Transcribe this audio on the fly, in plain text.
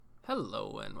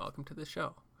Hello and welcome to the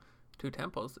show. Two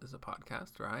Temples is a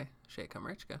podcast where I, Sheikh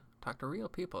Amrichka, talk to real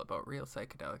people about real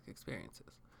psychedelic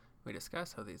experiences. We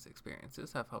discuss how these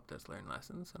experiences have helped us learn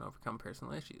lessons and overcome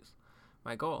personal issues.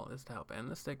 My goal is to help end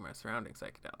the stigma surrounding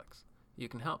psychedelics. You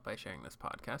can help by sharing this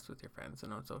podcast with your friends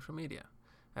and on social media.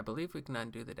 I believe we can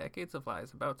undo the decades of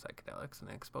lies about psychedelics and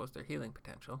expose their healing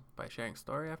potential by sharing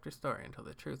story after story until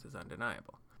the truth is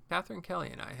undeniable. Catherine Kelly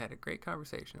and I had a great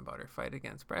conversation about her fight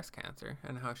against breast cancer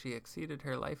and how she exceeded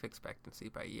her life expectancy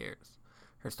by years.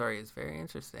 Her story is very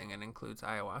interesting and includes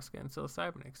ayahuasca and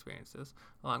psilocybin experiences,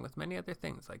 along with many other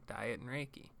things like diet and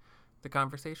Reiki. The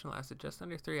conversation lasted just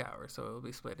under 3 hours, so it will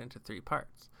be split into 3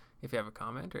 parts. If you have a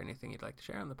comment or anything you'd like to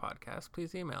share on the podcast,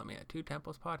 please email me at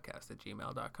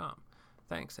twotemplespodcast@gmail.com.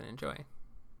 Thanks and enjoy.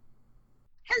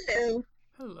 Hello.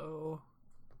 Hello.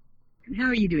 And how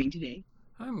are you doing today?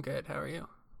 I'm good. How are you?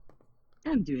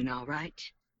 I'm doing all right.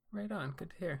 Right on. Good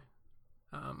to hear.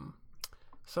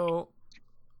 So,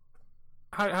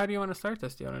 how do you want to start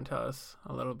this? Do you want to tell us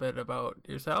a little bit about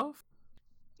yourself?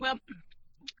 Well,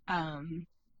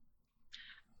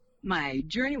 my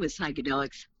journey with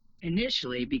psychedelics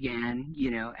initially began,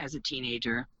 as a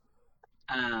teenager,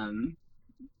 in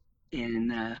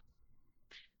the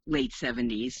late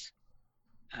 70s.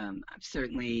 I've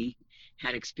certainly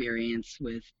had experience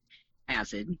with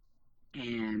acid,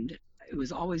 and it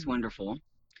was always wonderful.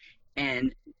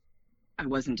 And I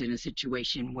wasn't in a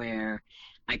situation where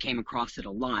I came across it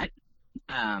a lot,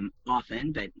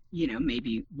 often, but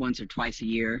maybe once or twice a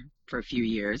year for a few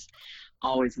years.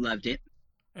 Always loved it.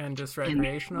 And just And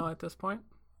recreational at this point?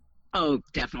 oh,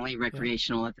 definitely Yeah.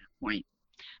 recreational at that point.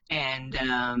 And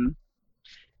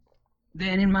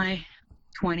then in my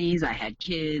 20s, I had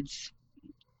kids.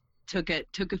 Took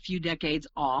a few decades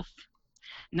off.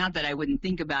 Not that I wouldn't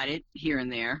think about it here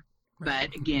and there, Right.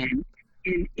 but again,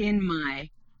 in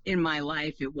my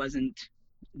life, it wasn't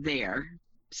there.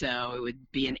 So it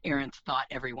would be an errant thought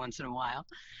every once in a while.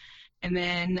 And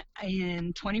then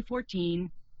in 2014,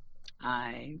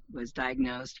 I was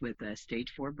diagnosed with a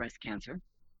stage 4 breast cancer.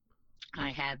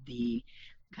 I had the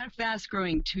kind of fast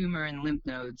growing tumor in lymph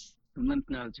nodes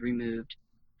removed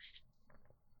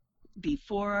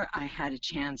before I had a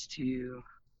chance to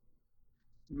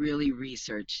really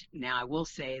research. Now, I will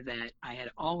say that I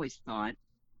had always thought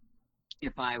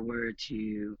if I were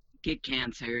to get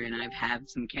cancer, and I've had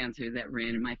some cancer that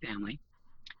ran in my family,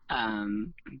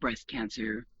 breast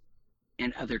cancer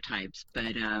and other types,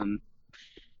 but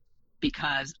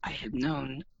because I had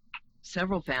known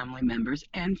several family members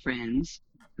and friends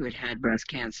who had had breast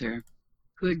cancer,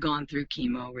 who had gone through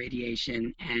chemo,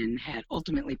 radiation, and had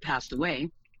ultimately passed away,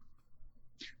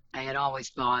 I had always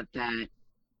thought that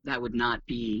that would not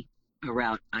be a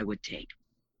route I would take.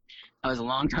 I was a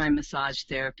long-time massage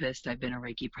therapist. I've been a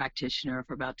Reiki practitioner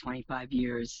for about 25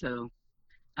 years. So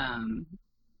um,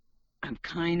 I'm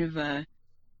kind of a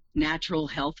natural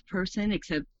health person,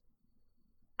 except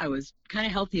I was kind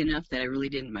of healthy enough that I really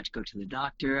didn't much go to the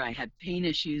doctor. I had pain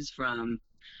issues from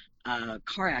a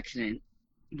car accident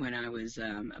when I was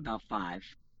about 5.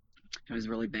 It was a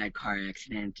really bad car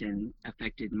accident and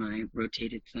affected my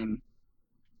rotated some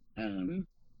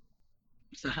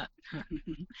so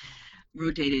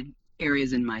rotated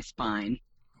areas in my spine,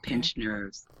 Okay. pinched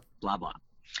nerves, blah blah.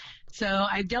 So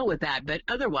I dealt with that, but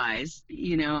otherwise,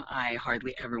 I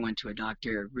hardly ever went to a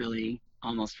doctor, really,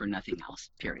 almost for nothing else.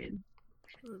 Period.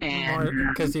 And More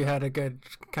because you had a good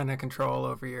kind of control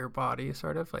over your body,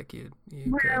 sort of like you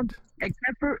well, could.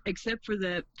 except for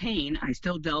the pain, I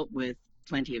still dealt with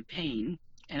plenty of pain,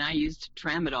 and I used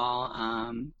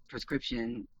tramadol,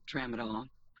 prescription tramadol,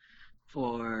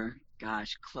 for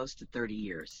gosh, close to 30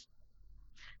 years.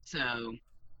 So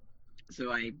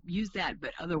so I used that,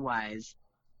 but otherwise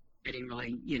I didn't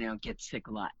really, get sick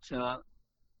a lot. So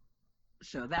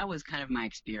that was kind of my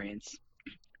experience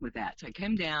with that. So I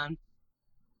came down.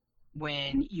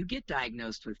 When you get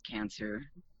diagnosed with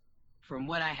cancer, from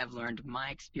what I have learned, my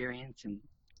experience and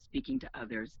speaking to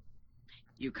others,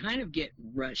 you kind of get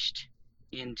rushed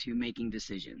into making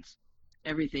decisions.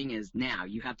 Everything is now.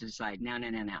 You have to decide now,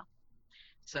 now, now, now.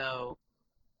 So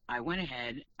I went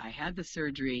ahead, I had the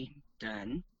surgery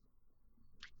done,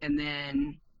 and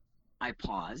then I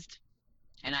paused.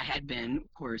 And I had been,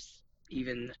 of course,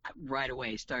 even right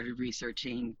away started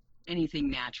researching anything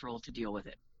natural to deal with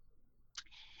it.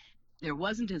 There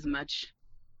wasn't as much,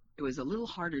 it was a little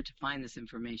harder to find this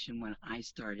information when I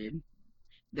started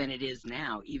than it is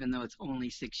now, even though it's only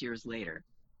 6 years later.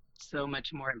 So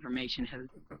much more information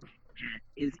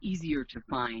is easier to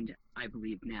find, I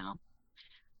believe, now.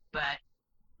 But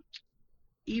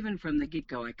even from the get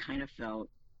go, I kind of felt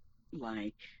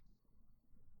like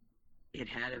it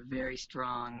had a very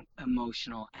strong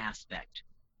emotional aspect.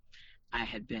 I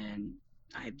had been,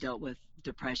 I had dealt with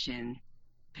depression,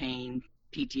 pain,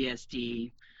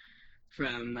 PTSD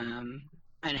from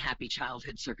unhappy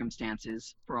childhood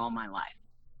circumstances for all my life.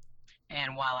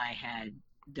 And while I had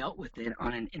dealt with it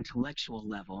on an intellectual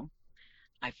level,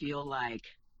 I feel like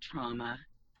trauma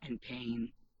and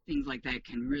pain, things like that,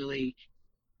 can really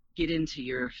get into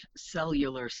your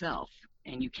cellular self,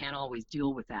 and you can't always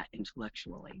deal with that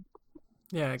intellectually.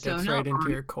 Yeah, it So, gets no, right into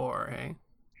your core, eh?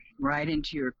 right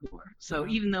into your core. So,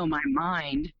 Yeah. even though my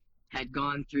mind had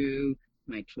gone through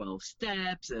my 12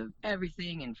 steps of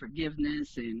everything and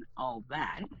forgiveness and all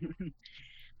that,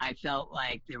 I felt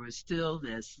like there was still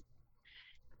this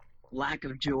lack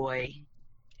of joy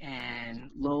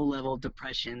and low level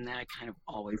depression that I kind of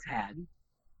always had.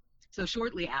 So,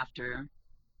 shortly after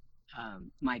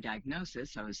my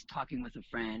diagnosis, I was talking with a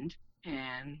friend,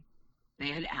 and they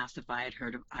had asked if I had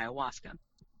heard of ayahuasca,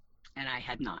 and I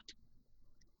had not.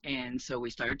 And so we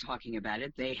started talking about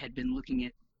it. They had been looking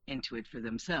into it for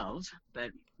themselves,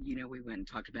 but we went and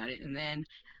talked about it, and then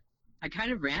I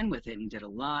kind of ran with it and did a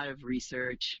lot of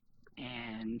research,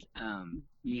 and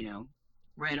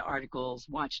read articles,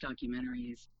 watched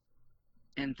documentaries,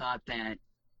 and thought that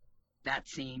that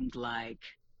seemed like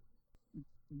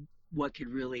what could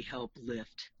really help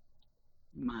lift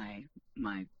my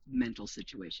my mental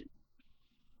situation.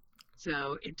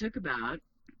 So it took about,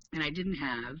 and I didn't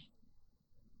have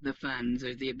the funds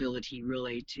or the ability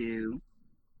really to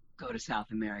go to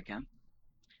South America,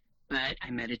 but I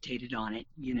meditated on it,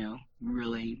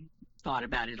 really thought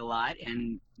about it a lot.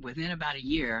 And within about a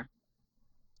year,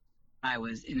 I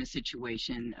was in a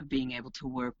situation of being able to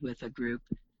work with a group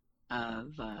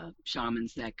of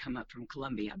shamans that come up from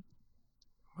Colombia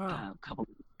Wow. a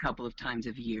couple of times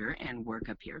a year and work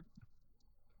up here.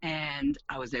 And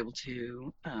I was able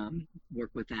to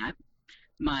work with that.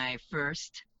 My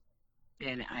first,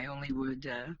 and I only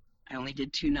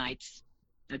did 2 nights,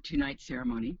 a 2 night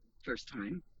ceremony, first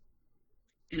time,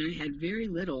 and I had very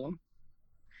little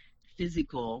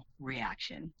physical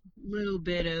reaction. Little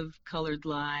bit of colored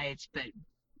lights, but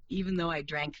even though I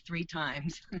drank 3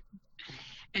 times,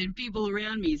 and people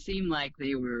around me seemed like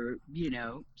they were,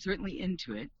 certainly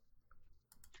into it,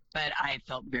 but I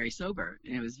felt very sober,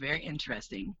 and it was very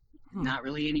interesting. Hmm. Not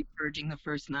really any purging the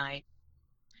first night.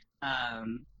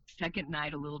 Second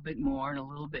night, a little bit more and a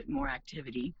little bit more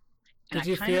activity. And I Did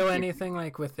you kind of feel did anything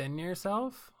like within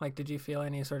yourself? Like, did you feel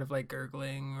any sort of like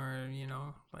gurgling or,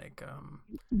 like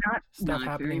stuff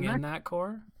not very happening in much. that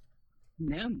core?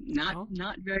 No, Oh,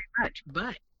 not very much.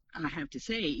 But I have to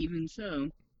say, even so,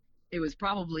 it was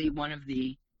probably one of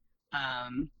the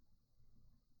um,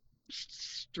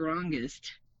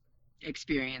 strongest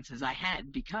experiences I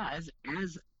had because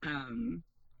as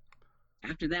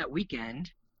after that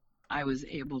weekend, I was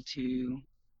able to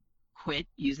quit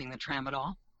using the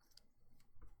tramadol,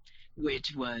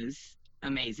 which was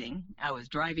amazing. I was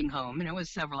driving home, and it was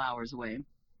several hours away.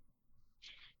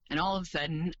 And all of a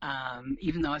sudden,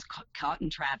 even though I was caught in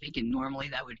traffic, and normally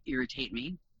that would irritate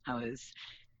me, I was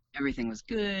everything was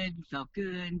good, felt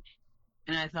good,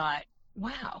 and I thought,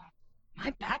 wow,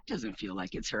 my back doesn't feel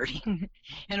like it's hurting.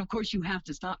 And of course, you have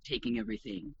to stop taking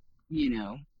everything, you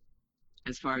know,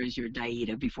 as far as your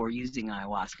dieta before using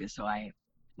ayahuasca. So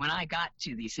when I got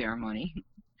to the ceremony,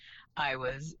 I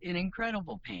was in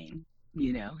incredible pain,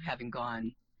 having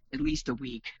gone at least a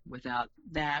week without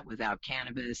that, without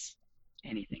cannabis,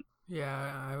 anything.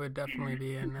 yeah, I would definitely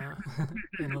be in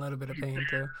in a little bit of pain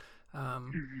too.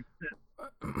 Um,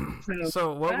 So,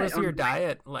 so, what but was your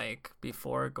diet like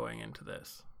before going into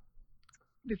this?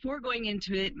 before going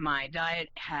into it, my diet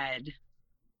had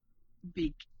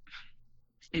be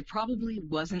it probably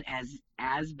wasn't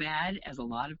as bad as a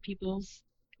lot of people's.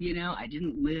 I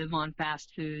didn't live on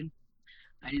fast food.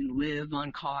 I didn't live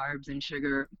on carbs and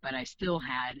sugar, but I still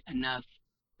had enough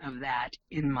of that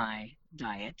in my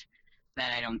diet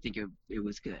that I don't think it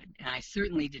was good. And I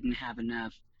certainly didn't have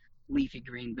enough leafy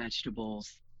green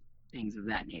vegetables, things of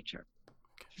that nature.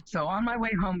 So on my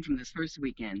way home from this first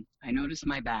weekend, I noticed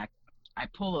my back. I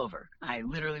pull over. I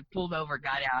literally pulled over,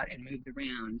 got out, and moved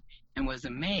around, and was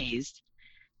amazed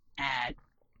at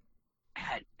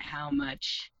how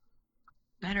much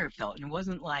better it felt. And it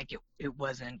wasn't like it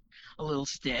wasn't a little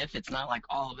stiff. It's not like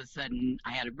all of a sudden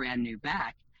I had a brand new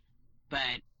back.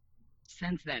 But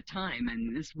since that time,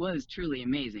 and this was truly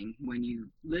amazing, when you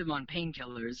live on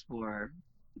painkillers for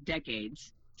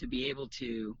decades, to be able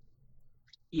to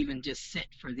even just sit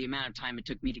for the amount of time it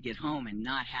took me to get home and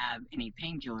not have any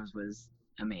painkillers was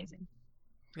amazing.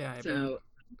 Yeah, I bet. So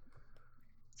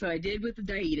so I did with the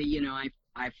dieta,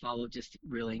 I followed just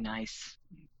really nice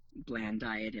bland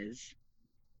diet as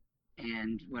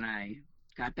And when I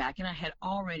got back, and I had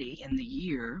already in the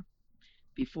year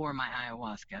before my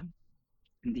ayahuasca,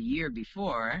 in the year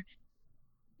before,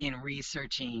 in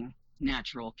researching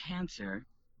natural cancer,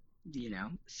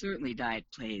 certainly diet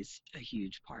plays a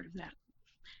huge part of that.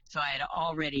 So I had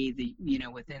already,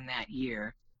 within that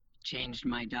year, changed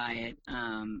my diet,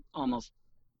 almost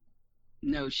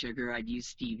no sugar. I'd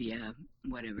use stevia,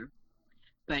 whatever.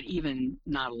 But even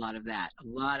not a lot of that. A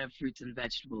lot of fruits and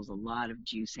vegetables, a lot of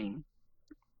juicing.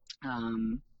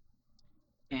 Um,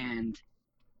 and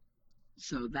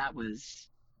so that was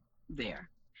there.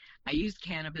 I used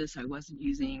cannabis. I wasn't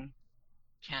using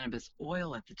cannabis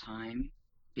oil at the time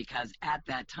because at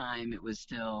that time it was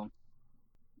still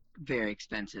very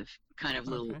expensive, kind of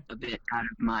Okay. a bit out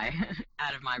of my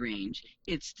out of my range.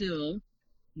 It's still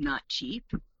not cheap,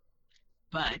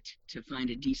 but to find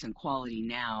a decent quality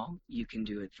now, you can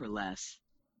do it for less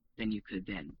than you could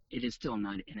then. It is still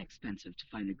not inexpensive to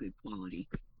find a good quality,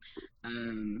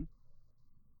 um,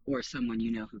 or someone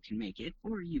who can make it,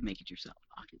 or you make it yourself,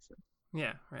 obviously.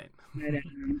 Yeah, right. But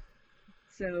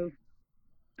so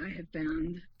I have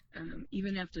found,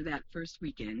 even after that first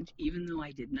weekend, even though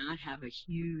I did not have a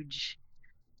huge,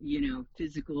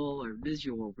 physical or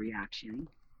visual reaction,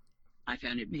 I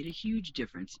found it made a huge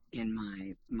difference in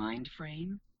my mind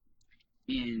frame,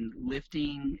 in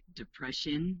lifting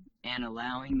depression and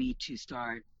allowing me to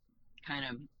start kind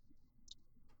of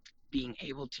being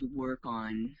able to work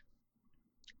on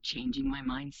changing my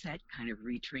mindset, kind of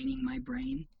retraining my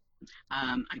brain.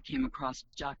 I came across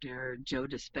Dr. Joe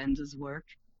Dispenza's work,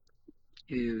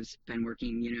 who's been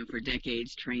working, for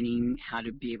decades training how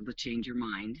to be able to change your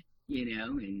mind,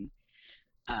 and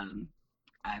um,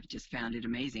 I've just found it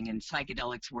amazing. And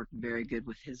psychedelics work very good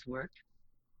with his work.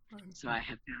 So I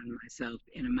have found myself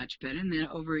in a much better. And then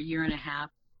over a year and a half,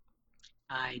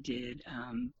 I did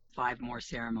 5 more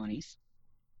ceremonies.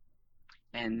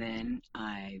 And then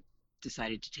I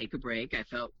decided to take a break. I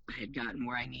felt I had gotten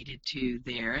where I needed to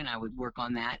there, and I would work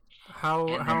on that. How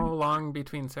long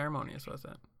between ceremonies was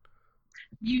it?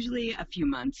 Usually a few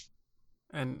months.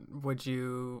 And would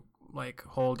you like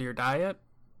hold your diet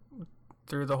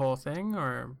through the whole thing,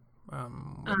 or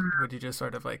would you just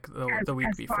sort of like the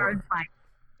week before?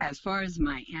 As far as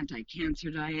my anti-cancer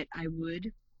diet, I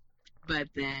would, but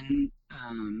then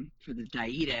for the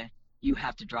dieta, you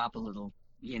have to drop a little,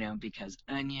 because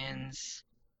onions,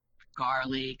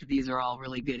 garlic, these are all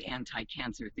really good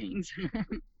anti-cancer things.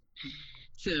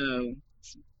 So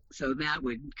that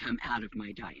would come out of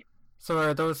my diet. So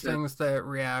are those things that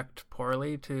react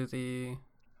poorly to the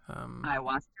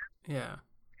ayahuasca? Yeah.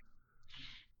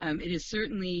 It is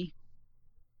certainly,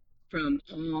 from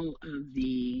all of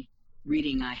the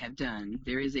reading I have done,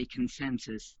 there is a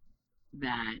consensus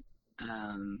that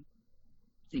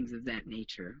things of that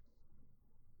nature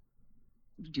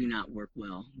do not work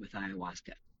well with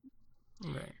ayahuasca.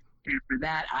 Right. And for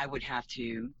that, I would have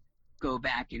to go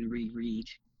back and reread,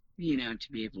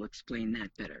 to be able to explain that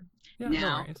better. Yeah,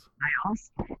 now, no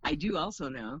worries. I do also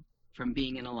know from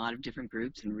being in a lot of different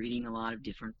groups and reading a lot of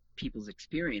different people's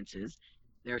experiences,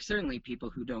 there are certainly people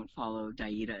who don't follow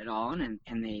dieta at all, and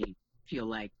they feel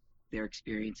like their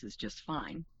experience is just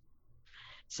fine.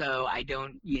 So I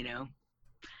don't,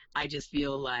 I just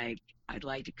feel like I'd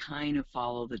like to kind of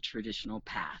follow the traditional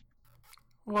path.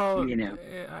 Well,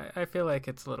 I feel like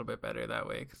it's a little bit better that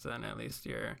way, because then at least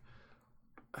you're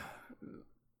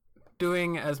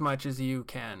doing as much as you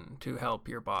can to help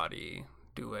your body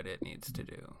do what it needs to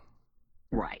do.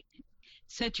 Right.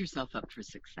 Set yourself up for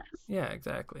success. Yeah,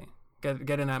 exactly.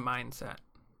 Get in that mindset.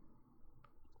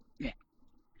 Yeah.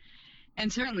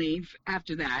 And certainly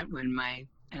after that, when I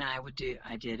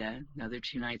did another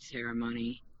 2-night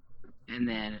ceremony, and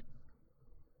then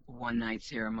 1-night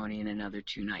ceremony and another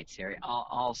 2-night ceremony,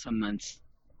 all some months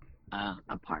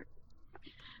apart.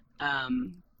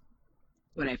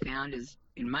 What I found is,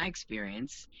 in my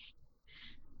experience,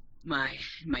 my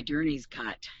journeys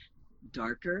got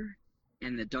darker,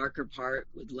 and the darker part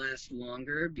would last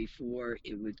longer before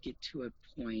it would get to a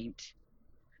point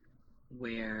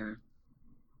where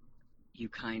you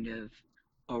kind of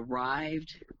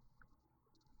arrived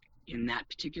in that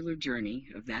particular journey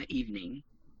of that evening.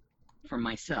 For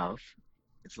myself,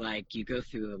 it's like you go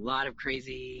through a lot of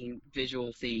crazy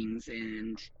visual things,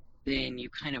 and then you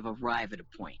kind of arrive at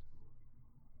a point.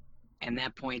 And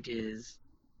that point is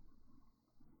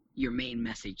your main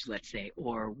message, let's say,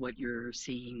 or what you're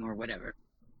seeing or whatever.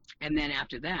 And then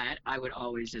after that, I would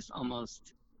always just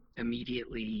almost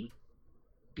immediately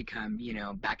become,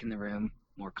 back in the room,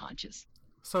 more conscious.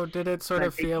 So did it sort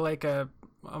of feel like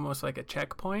almost like a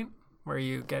checkpoint where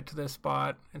you get to this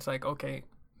spot? It's like, okay,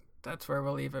 that's where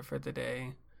we'll leave it for the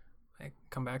day. like,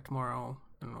 come back tomorrow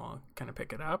and we'll kind of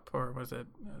pick it up, or was it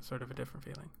sort of a different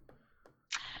feeling?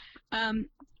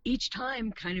 Each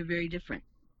time kind of very different.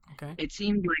 Okay. It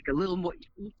seemed like a little more,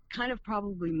 kind of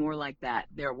probably more like that.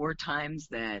 There were times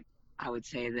that I would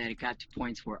say that it got to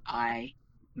points where I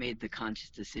made the conscious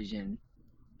decision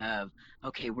of,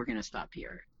 okay, we're going to stop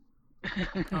here.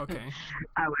 Okay.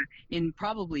 I was in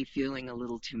probably feeling a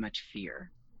little too much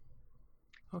fear.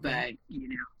 Okay. But,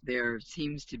 there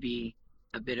seems to be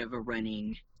a bit of a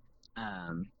running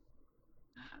um,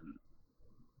 um,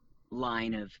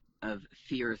 line of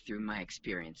fear through my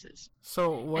experiences.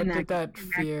 So what And did that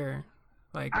fear,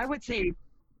 like? I would say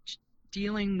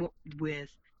dealing with,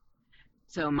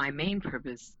 so my main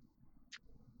purpose,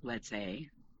 let's say,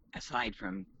 aside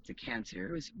from the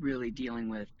cancer, was really dealing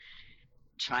with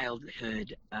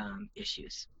childhood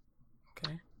issues,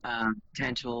 Okay.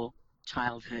 potential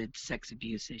childhood sex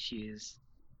abuse issues,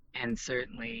 and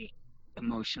certainly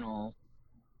emotional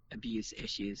abuse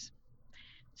issues.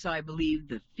 So I believe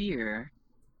the fear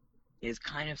is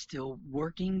kind of still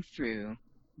working through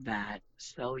that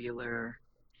cellular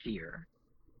fear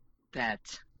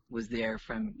that was there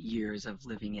from years of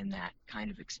living in that kind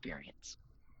of experience.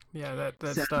 Yeah,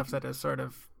 that So stuff that has sort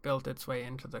of built its way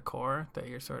into the core that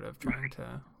you're sort of trying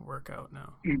to work out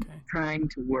now. Okay. trying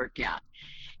to work out.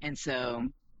 And so,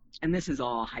 and this is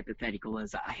all hypothetical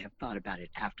as I have thought about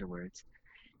it afterwards.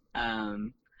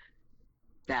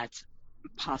 That's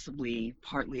possibly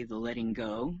partly the letting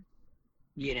go,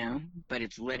 but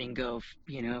it's letting go,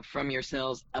 from your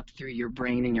cells up through your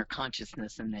brain and your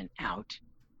consciousness and then out,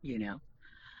 you know.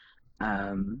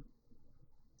 Um,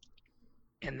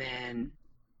 and then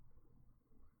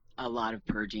a lot of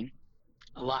purging,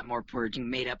 a lot more purging,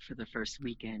 made up for the first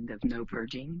weekend of no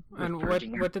purging. And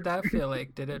what did that feel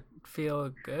like? Did it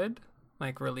feel good?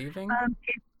 Like relieving?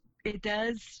 It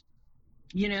does.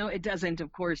 It doesn't,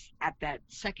 of course, at that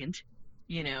second,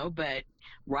 but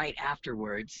right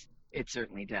afterwards, it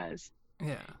certainly does.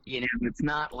 Yeah. It's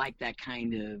not like that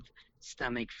kind of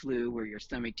stomach flu where your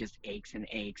stomach just aches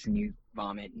and you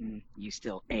vomit and you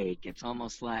still ache. It's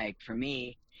almost like, for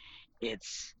me,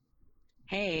 it's,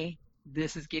 hey,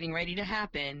 this is getting ready to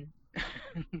happen.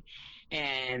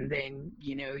 And then,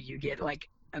 you get like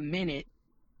a minute.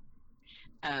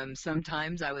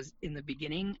 Sometimes in the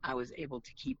beginning, I was able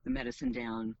to keep the medicine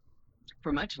down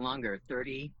for much longer,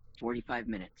 30, 45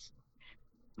 minutes.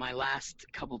 My last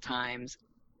couple times,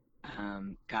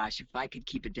 if I could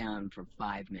keep it down for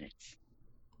 5 minutes,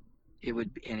 it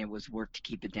was work to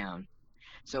keep it down.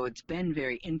 So it's been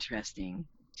very interesting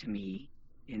to me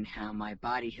in how my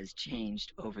body has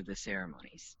changed over the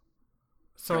ceremonies.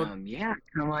 So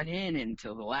Come on in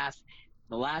until the last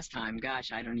time,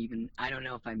 I don't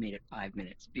know if I made it 5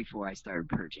 minutes before I started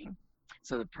purging.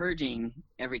 So the purging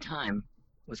every time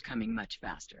was coming much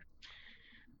faster.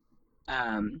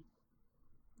 I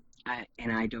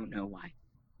don't know why.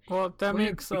 Well, that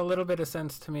makes a little bit of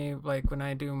sense to me. Like when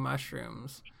I do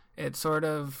mushrooms, it sort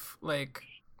of like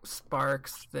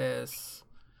sparks this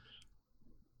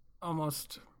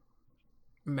almost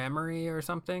memory or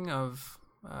something of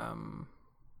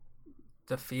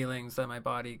the feelings that my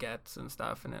body gets and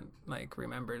stuff, and it like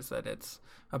remembers that it's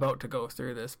about to go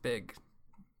through this big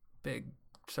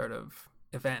sort of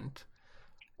event.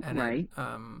 And right.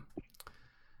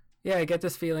 I get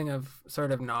this feeling of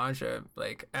sort of nausea,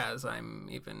 like as I'm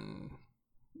even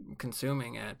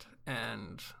consuming it.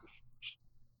 And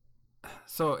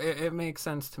so it makes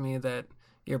sense to me that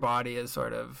your body is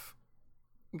sort of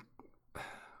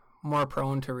more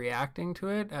prone to reacting to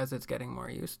it as it's getting more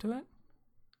used to it.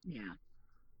 Yeah.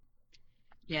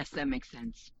 Yes, that makes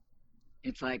sense.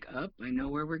 It's like, I know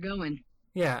where we're going.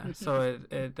 Yeah, so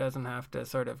it doesn't have to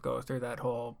sort of go through that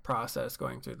whole process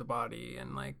going through the body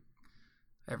and like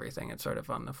everything. It's sort of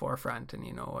on the forefront and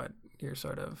you know what you're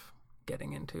sort of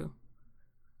getting into.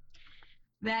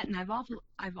 That, and I've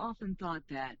often thought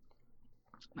that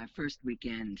my first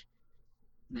weekend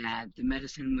that the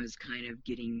medicine was kind of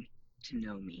getting to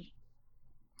know me.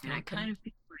 And I kind of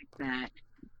feel like that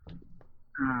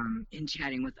in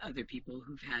chatting with other people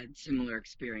who've had similar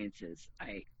experiences.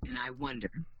 I wonder,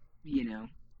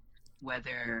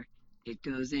 whether it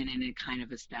goes in and it kind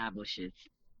of establishes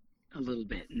a little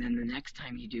bit. And then the next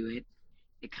time you do it,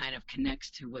 it kind of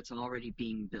connects to what's already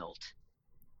being built.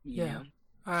 You know?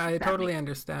 I totally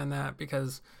understand that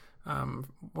because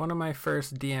one of my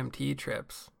first DMT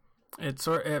trips, it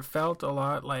felt a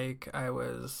lot like it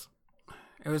was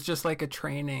just like a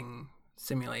training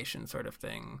simulation sort of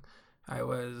thing. I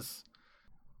was,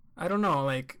 I don't know,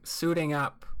 like suiting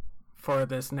up for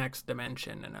this next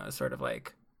dimension, and I was sort of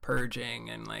like purging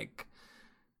and like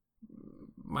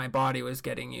my body was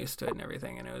getting used to it and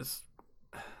everything, and it was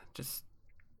just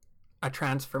a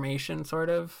transformation sort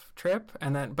of trip,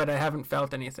 and then but I haven't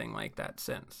felt anything like that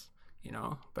since,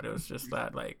 but it was just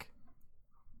that like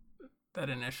that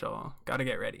initial gotta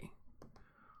get ready.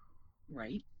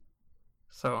 Right.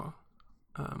 So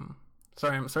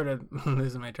sorry, I'm sort of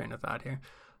losing my train of thought here,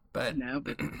 but No,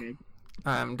 but good.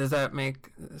 does that make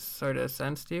sort of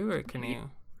sense to you, or can you?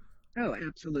 Oh,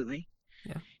 absolutely.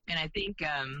 Yeah. And I think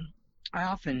I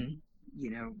often,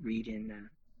 read in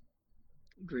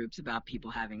groups about people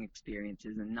having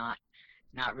experiences and not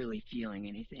really feeling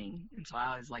anything. And so I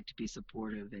always like to be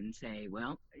supportive and say,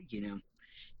 well,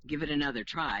 give it another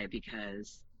try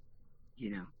because,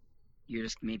 you're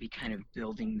just maybe kind of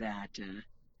building that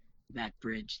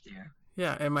bridge there.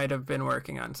 Yeah, it might have been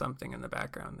working on something in the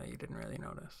background that you didn't really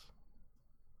notice.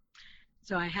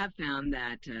 So I have found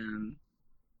that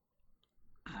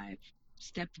I've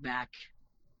stepped back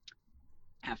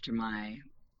after my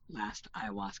last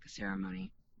ayahuasca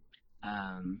ceremony.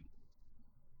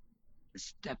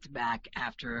 Stepped back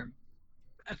after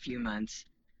a few months,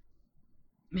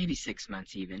 maybe 6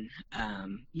 months even.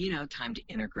 Time to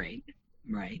integrate,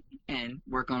 right, and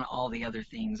work on all the other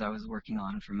things I was working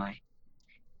on for my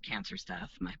cancer stuff,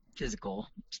 my physical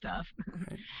stuff,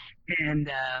 Right. and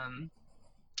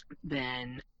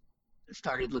then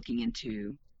started looking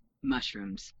into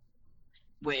mushrooms,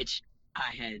 which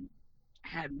I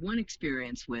had one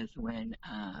experience with when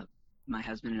my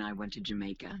husband and I went to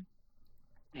Jamaica,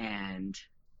 and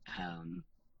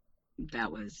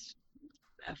that was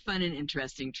a fun and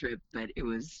interesting trip, but it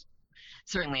was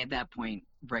certainly at that point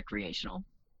recreational,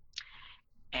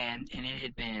 and it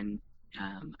had been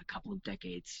a couple of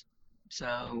decades.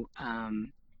 So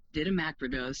did a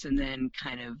macrodose and then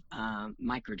kind of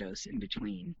microdose in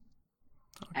between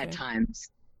at Okay. times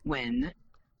when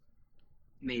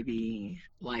maybe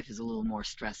life is a little more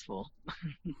stressful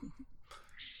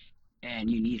and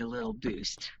you need a little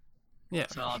boost. Yeah,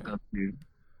 So for I'll sure. go through,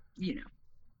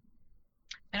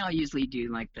 and I'll usually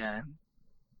do like the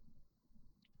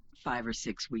 5 or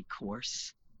 6 week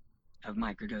course of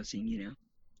microdosing,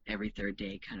 every third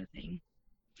day kind of thing.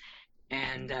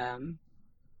 And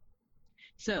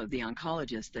so the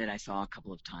oncologist that I saw a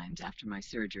couple of times after my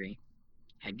surgery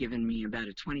had given me about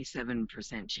a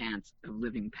 27% chance of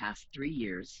living past 3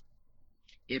 years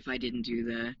if I didn't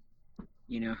do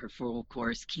her full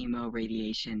course chemo,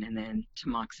 radiation, and then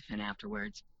tamoxifen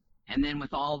afterwards. And then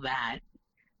with all that,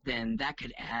 then that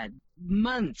could add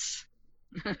months,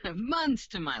 months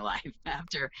to my life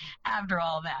after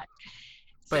all that.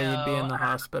 But you'd be So, in the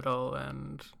hospital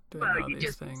and doing well, all you these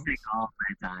just be things. sick all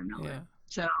the time. Yeah.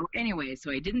 So anyway,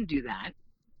 so I didn't do that.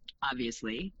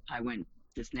 Obviously, I went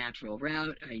this natural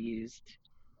route. I used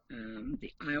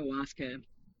the ayahuasca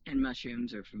and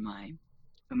mushrooms are for my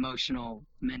emotional,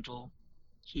 mental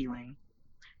healing.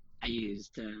 I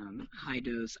used high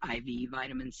dose IV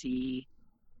vitamin C.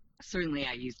 Certainly,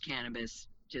 I used cannabis,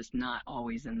 just not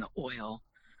always in the oil.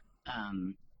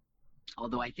 Um,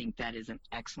 Although I think that is an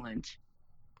excellent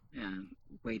um,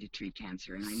 way to treat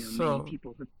cancer, and I know many So,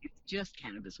 people who use just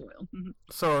cannabis oil.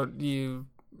 so do you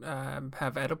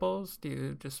have edibles? Do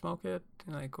you just smoke it?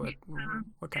 Like Yeah,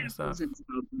 what kind of edibles stuff? and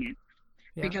smoking it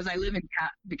Yeah. because I live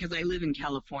in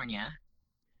California.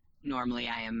 Normally,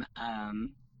 I'm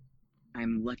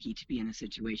lucky to be in a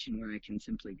situation where I can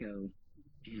simply go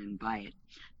and buy it.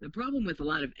 The problem with a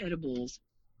lot of edibles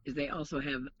is they also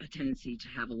have a tendency to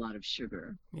have a lot of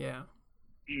sugar, Yeah.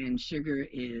 and sugar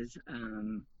is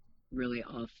really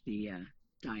off the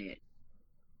diet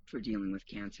for dealing with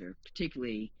cancer,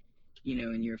 particularly,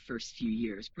 in your first few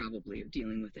years probably of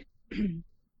dealing with it.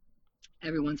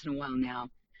 Every once in a while now,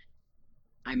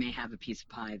 I may have a piece of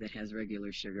pie that has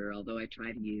regular sugar, although I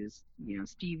try to use,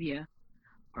 stevia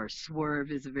or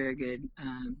swerve is a very good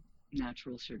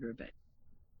natural sugar.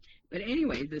 But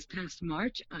anyway, this past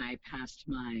March, I passed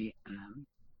my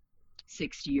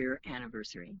 6 year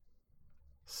anniversary.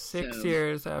 So,6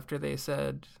 years after they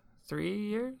said 3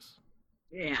 years?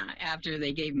 yeah, after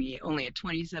they gave me only a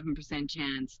 27%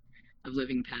 chance of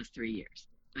living past 3 years,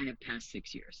 I have passed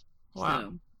 6 years. Wow.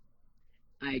 So,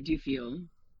 I do feel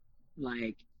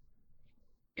like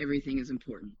everything is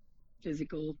important.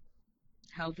 Physical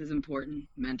health is important,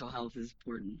 mental health is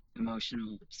important,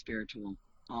 emotional, spiritual,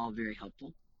 all very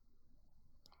helpful.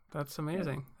 That's So,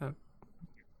 amazing.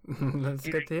 That's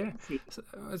and good to I hear. can see,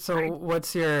 So I,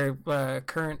 what's your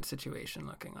current situation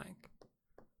looking like?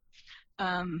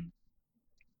 um,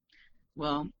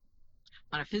 well,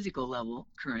 on a physical level,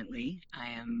 currently, I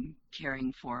am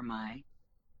caring for my,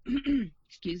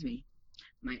 excuse me,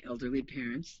 my elderly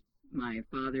parents. My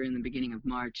father, in the beginning of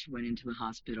March, went into the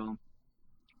hospital.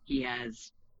 He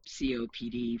has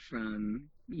COPD from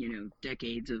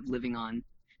decades of living on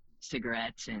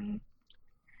cigarettes, and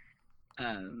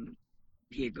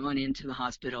he had gone into the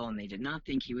hospital and they did not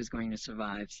think he was going to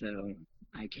survive. So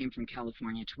I came from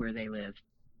California to where they live,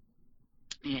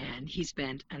 and he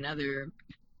spent another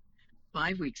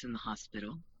 5 weeks in the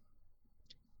hospital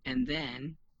and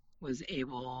then was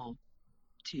able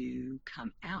to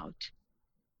come out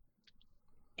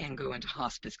and go into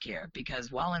hospice care,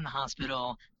 because while in the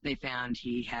hospital, they found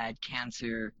he had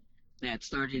cancer that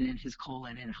started in his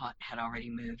colon and had already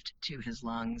moved to his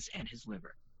lungs and his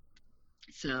liver.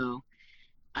 So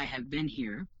I have been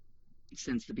here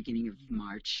since the beginning of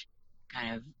March,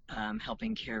 kind of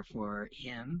helping care for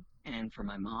him and for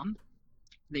my mom.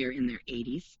 They're in their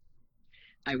 80s.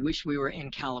 I wish we were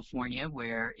in California,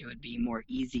 where it would be more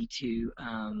easy to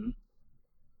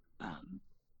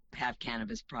have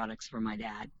cannabis products for my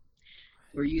dad.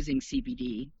 We're using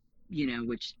CBD,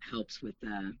 which helps with,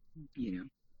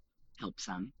 helps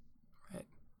some. Right.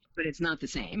 But it's not the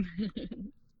same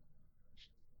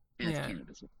as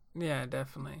cannabis. Yeah,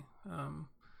 definitely.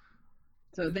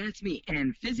 So that's me.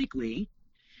 And physically,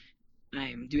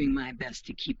 I'm doing my best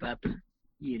to keep up,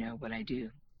 what I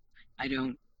do. I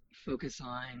don't focus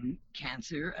on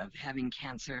cancer, of having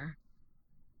cancer.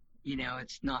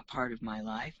 It's not part of my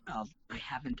life. I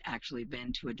haven't actually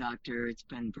been to a doctor. It's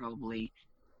been probably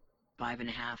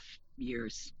 5.5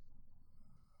 years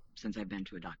since I've been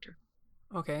to a doctor.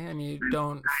 Okay, and you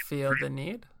don't feel the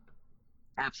need?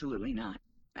 Absolutely not.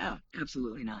 Oh,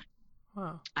 absolutely not.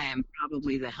 Wow. I am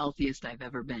probably the healthiest I've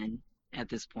ever been at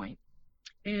this point.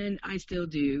 And I still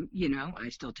do, I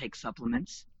still take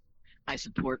supplements. I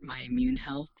support my immune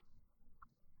health.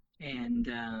 And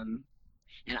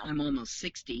I'm almost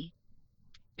 60.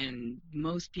 And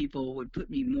most people would put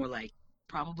me more like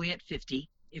probably at 50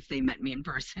 if they met me in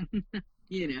person,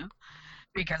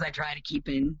 because I try to keep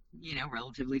in,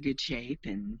 relatively good shape,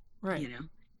 and, right.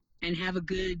 And have a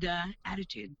good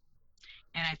attitude.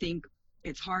 And I think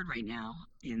it's hard right now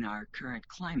in our current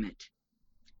climate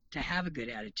to have a good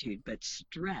attitude, but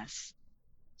stress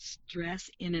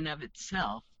in and of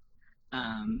itself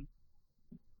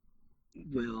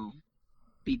will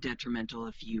be detrimental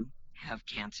if you have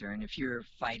cancer and if you're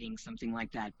fighting something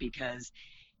like that, because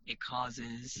it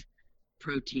causes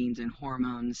proteins and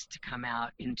hormones to come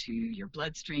out into your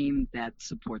bloodstream that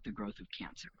support the growth of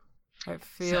cancer. I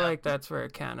feel like that's where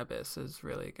cannabis is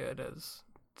really good, as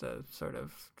the sort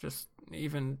of just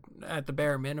even at the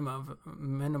bare minimum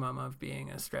of being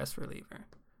a stress reliever.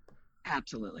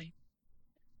 Absolutely.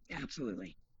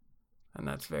 And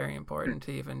that's very important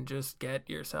to even just get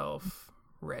yourself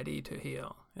ready to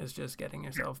heal, is just getting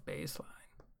yourself baseline.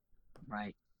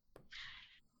 Right.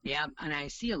 Yeah, and I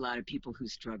see a lot of people who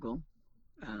struggle,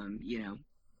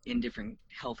 in different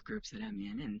health groups that I'm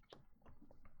in, and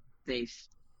they,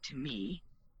 to me,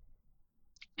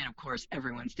 and of course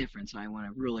everyone's different, so I want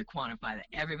to really quantify that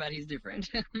everybody's different.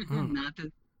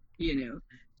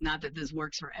 Not that this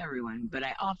works for everyone, but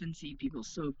I often see people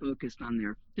so focused on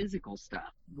their physical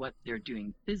stuff, what they're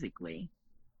doing physically,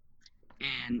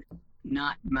 and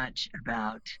not much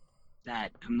about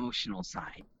that emotional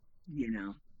side,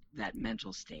 that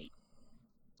mental state.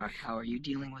 Or how are you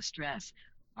dealing with stress?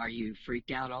 Are you freaked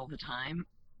out all the time?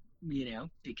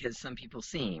 Because some people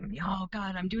seem, oh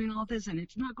God, I'm doing all this and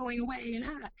it's not going away.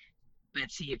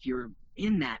 But see, if you're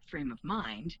in that frame of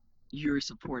mind, you're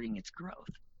supporting its growth.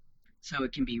 So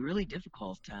it can be really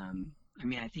difficult.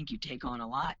 I think you take on a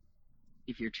lot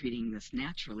if you're treating this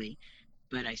naturally,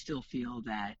 but I still feel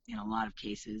that in a lot of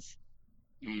cases,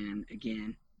 and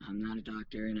again, I'm not a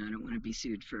doctor and I don't want to be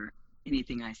sued for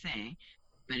anything I say,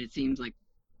 but it seems like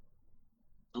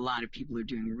a lot of people are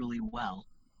doing really well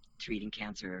treating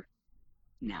cancer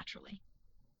naturally.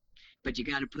 But you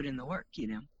got to put in the work, It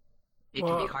can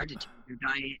be hard to change your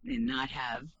diet and not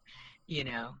have,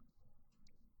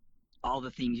 all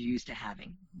the things you're used to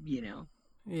having,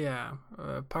 Yeah.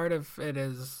 Part of it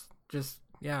is just,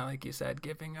 like you said,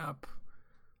 giving up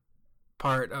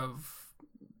part of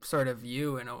sort of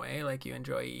you in a way, like you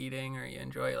enjoy eating or you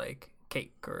enjoy like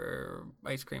cake or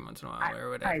ice cream once in a while or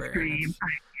whatever. Ice cream.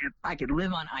 I could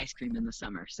live on ice cream in the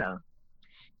summer. So,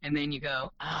 and then you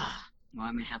go, well,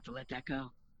 I'm going to have to let that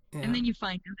go. Yeah. And then you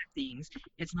find other things.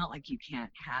 It's not like you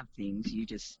can't have things. You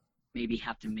just maybe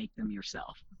have to make them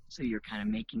yourself. So you're kind of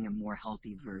making a more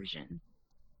healthy version,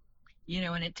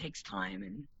 and it takes time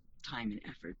and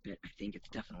effort, but I think it's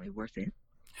definitely worth it.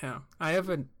 Yeah. I have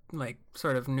a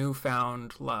sort of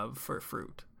newfound love for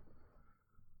fruit.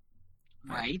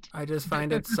 Right. I just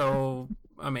find it so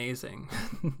amazing.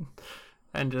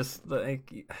 And just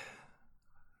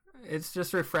it's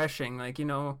just refreshing.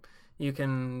 You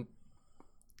can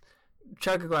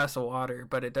chug a glass of water,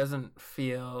 but it doesn't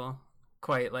feel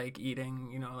quite like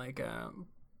eating, like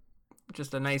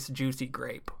just a nice juicy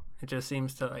grape. It just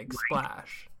seems to like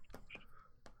splash.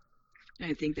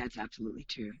 I think that's absolutely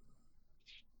true.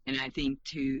 And I think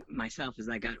to myself as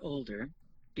I got older,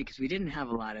 because we didn't have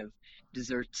a lot of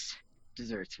desserts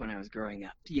when I was growing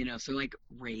up, so like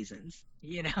raisins,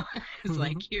 it's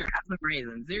like, Hmm. here, have some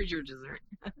raisins, there's your dessert.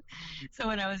 So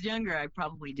when I was younger, I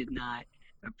probably did not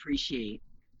appreciate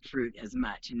fruit as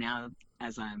much. And now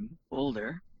as I'm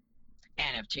older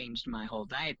and have changed my whole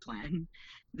diet plan,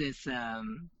 this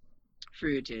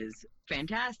fruit is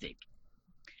fantastic.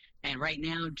 And right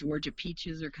now, Georgia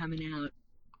peaches are coming out,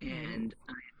 and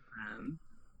um,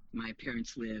 my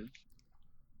parents live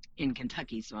in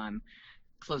Kentucky, so I'm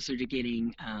closer to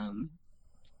getting,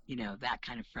 that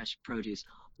kind of fresh produce.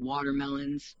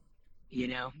 Watermelons,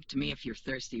 to me, if you're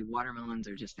thirsty, watermelons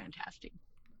are just fantastic.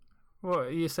 Well,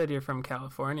 you said you're from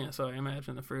California, so I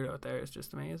imagine the fruit out there is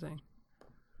just amazing.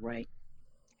 Right.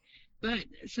 But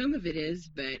some of it is,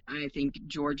 but I think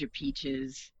Georgia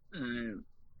peaches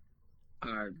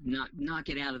are not knock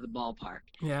it out of the ballpark.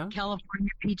 Yeah.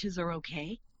 California peaches are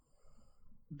okay,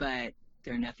 but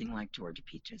they're nothing like Georgia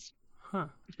peaches Huh.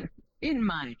 in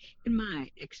my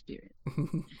experience.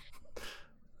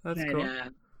 That's But cool.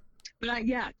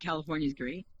 yeah, California's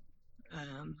great.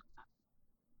 Um,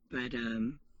 but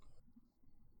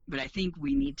I think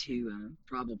we need to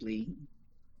probably,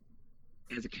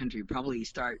 as a country, probably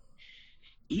start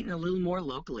eating a little more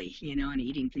locally, and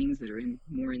eating things that are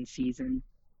more in season.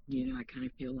 I kind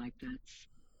of feel like that's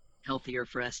healthier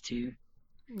for us too.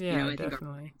 Yeah, I think our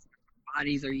definitely.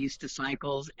 bodies are used to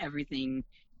cycles. Everything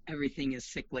is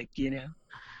cyclic.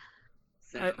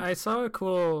 So I saw a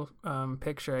cool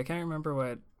picture. I can't remember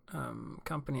what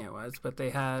company it was, but they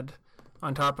had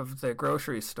on top of the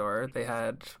grocery store, they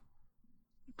had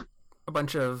a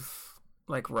bunch of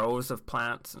like rows of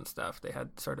plants and stuff. They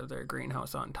had sort of their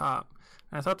greenhouse on top.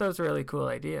 And I thought that was a really cool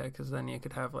idea because then you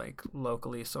could have like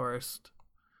locally sourced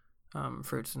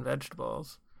fruits and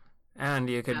vegetables. And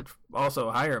you yeah, could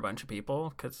also hire a bunch of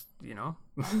people because,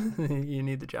 you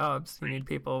need the jobs. You need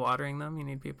people watering them. You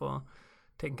need people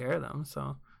taking care of them.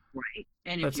 So right.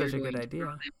 And if that's you're such a good going to grow idea.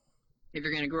 them, if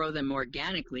you're going to grow them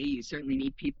organically, you certainly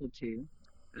need people to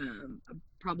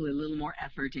probably a little more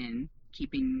effort in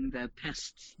keeping the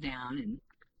pests down and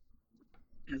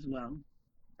as well.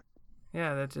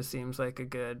 Yeah, that just seems like a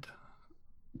good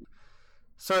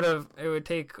sort of, it would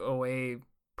take away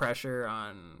pressure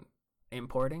on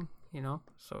importing,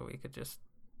 so we could just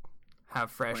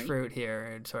have fresh Right. fruit here.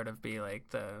 It'd sort of be like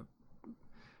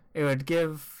it would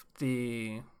give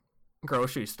the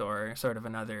grocery store sort of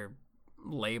another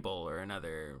label or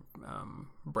another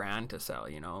brand to sell,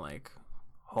 like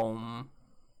home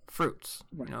fruits,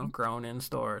 Right. grown in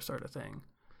store sort of thing.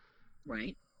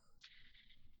 Right.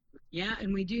 Yeah,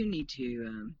 and we do need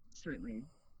to certainly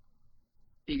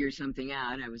figure something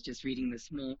out. I was just reading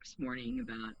this morning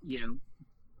about,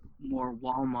 more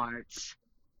Walmarts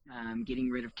getting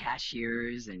rid of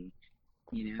cashiers and,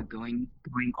 going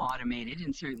automated.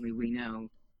 And certainly we know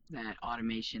that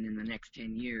automation in the next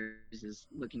 10 years is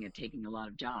looking at taking a lot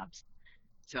of jobs.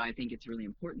 So I think it's really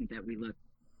important that we look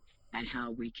at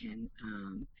how we can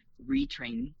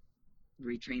retrain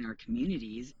retrain our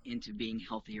communities into being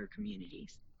healthier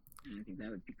communities. And I think that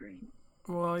would be great.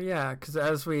 Well, yeah, because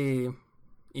as we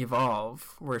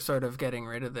evolve, we're sort of getting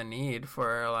rid of the need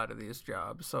for a lot of these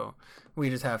jobs. So we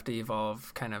just have to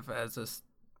evolve kind of as a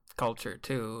culture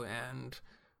too and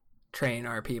train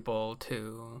our people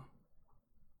to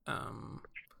um,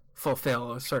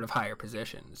 fulfill sort of higher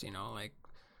positions, like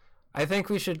I think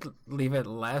we should leave it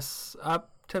less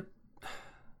up to,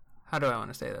 how do I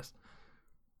want to say this?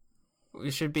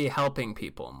 We should be helping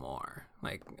people more,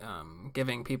 like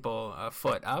giving people a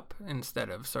foot up instead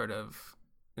of sort of.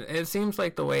 It seems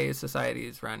like the way society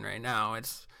is run right now,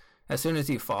 it's as soon as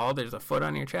you fall, there's a foot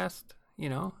on your chest,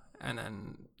 and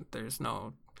then there's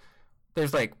no,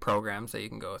 there's like programs that you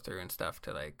can go through and stuff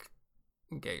to like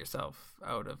get yourself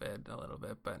out of it a little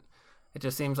bit, but it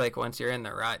just seems like once you're in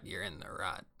the rut, you're in the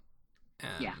rut,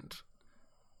 Yeah. and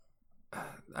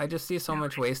I just see so No.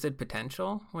 much wasted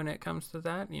potential when it comes to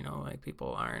that. Like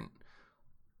people aren't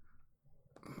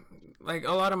like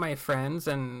a lot of my friends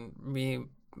and me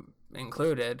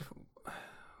included.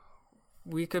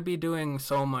 We could be doing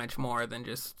so much more than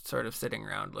just sort of sitting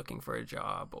around looking for a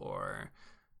job or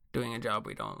doing a job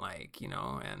we don't like,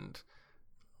 and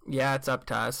yeah, it's up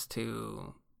to us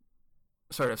to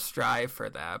sort of strive for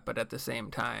that, but at the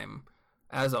same time,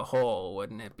 as a whole,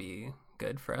 wouldn't it be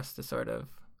good for us to sort of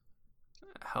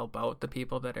help out the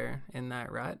people that are in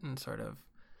that rut and sort of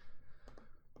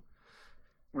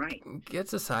Right. get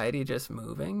society just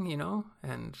moving, you know,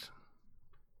 and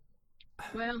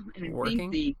Well, and I think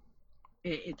working.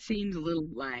 it seems a little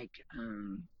like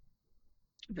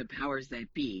the powers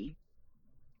that be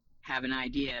have an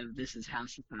idea of this is how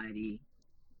society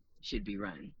should be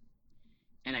run.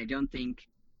 And I don't think,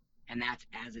 and that's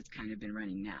as it's kind of been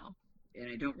running now. And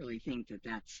I don't really think that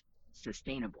that's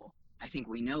sustainable. I think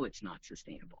we know it's not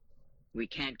sustainable. We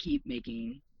can't keep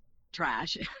making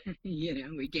trash.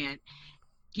 We can't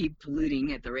keep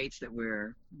polluting at the rates that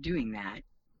we're doing that.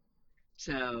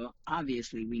 So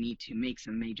obviously, we need to make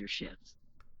some major shifts.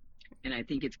 And I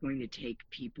think it's going to take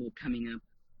people coming up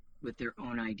with their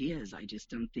own ideas. I just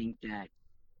don't think that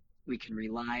we can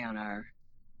rely on our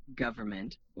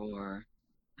government or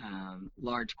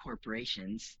large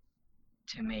corporations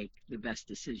to make the best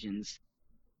decisions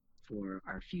for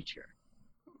our future.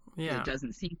 Because Yeah. it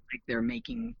doesn't seem like they're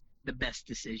making the best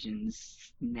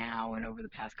decisions now and over the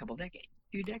past couple decades,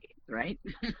 2 decades, right?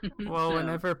 Well, So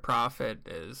whenever profit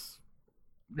is,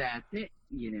 that's it.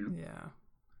 yeah.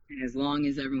 As long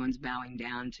as everyone's bowing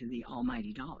down to the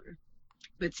almighty dollar.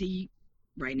 But see,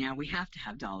 right now we have to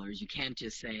have dollars. You can't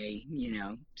just say,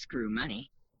 screw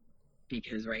money,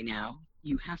 because right now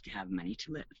you have to have money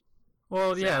to live.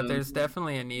 Well, yeah, So, there's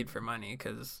definitely a need for money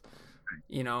because,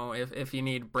 you know, if you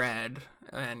need bread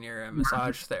and you're a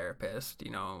massage therapist,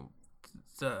 you know,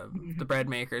 the bread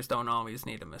makers don't always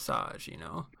need a massage, you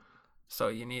know. So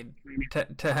you need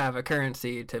to have a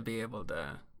currency to be able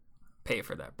to pay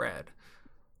for that bread.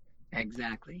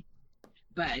 exactly.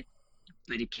 But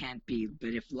it can't be. But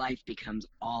if life becomes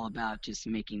all about just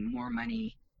making more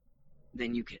money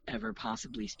than you could ever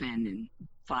possibly spend in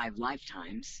 5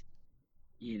 lifetimes,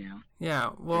 you know,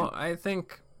 Yeah, then well, I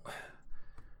think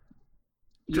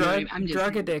you know what I mean? I'm just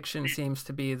drug saying. addiction seems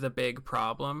to be the big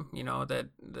problem, you know, that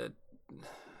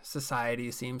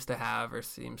society seems to have or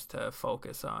seems to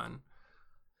focus on.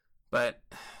 But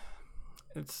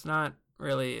it's not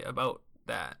really about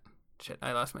that. Shit,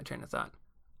 I lost my train of thought.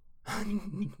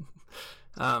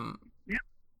 um, Yeah.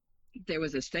 There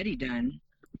was a study done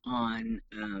on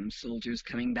soldiers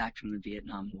coming back from the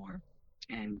Vietnam War,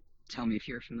 and tell me if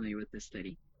you're familiar with this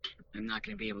study. I'm not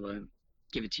going to be able to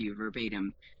give it to you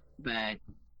verbatim, but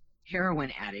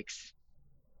heroin addicts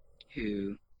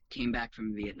who came back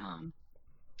from Vietnam,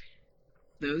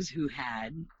 those who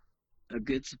had a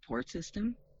good support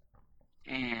system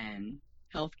and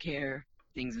healthcare,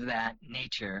 things of that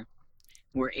nature,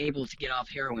 were able to get off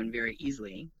heroin very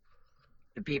easily.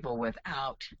 The people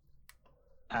without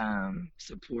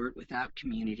support, without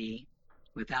community,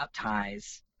 without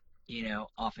ties,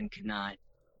 often could not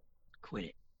quit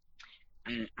it.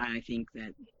 And I think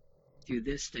that through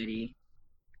this study,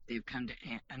 they've come to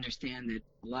understand that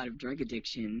a lot of drug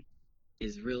addiction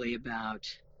is really about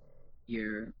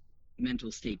your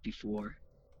mental state before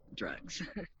drugs.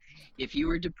 If you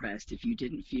were depressed, if you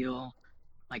didn't feel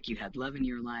like you had love in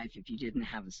your life, if you didn't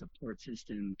have a support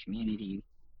system, community,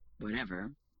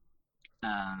 whatever,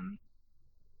 um,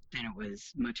 then it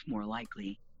was much more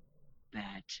likely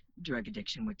that drug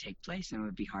addiction would take place and it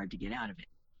would be hard to get out of it.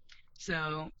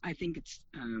 So I think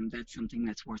that's something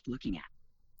that's worth looking at.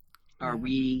 Are yeah.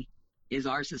 we? Is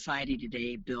our society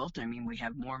today built? I mean, we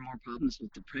have more and more problems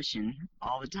with depression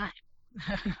all the time.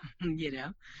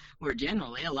 Where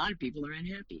generally a lot of people are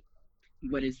unhappy.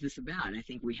 What is this about? I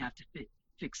think we have to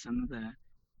fix some of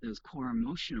those core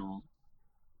emotional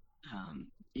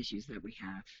issues that we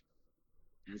have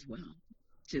as well,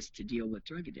 just to deal with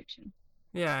drug addiction.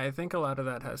 Yeah, I think a lot of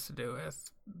that has to do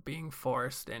with being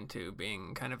forced into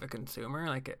being kind of a consumer.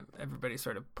 Like everybody's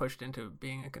sort of pushed into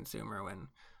being a consumer when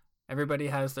everybody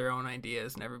has their own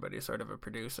ideas and everybody's sort of a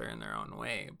producer in their own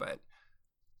way. But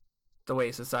the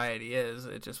way society is,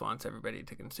 it just wants everybody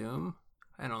to consume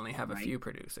and only have a Right, few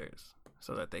producers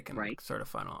so that they can right, sort of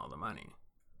funnel all the money.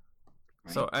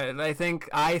 right. So I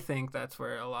think that's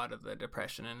where a lot of the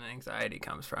depression and anxiety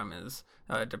comes from is,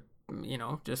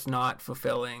 just not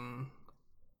fulfilling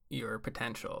your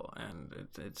potential, and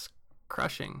it's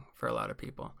crushing for a lot of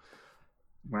people.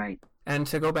 Right. And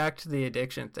to go back to the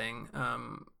addiction thing,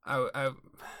 I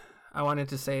wanted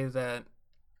to say that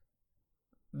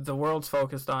the world's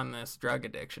focused on this drug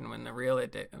addiction when the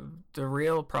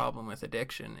real problem with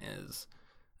addiction is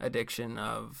addiction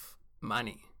of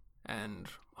money and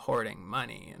hoarding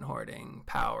money and hoarding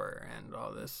power and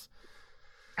all this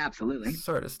Absolutely.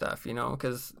 sort of stuff, you know,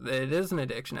 because it is an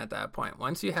addiction at that point.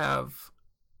 Once you have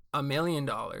 $1 million,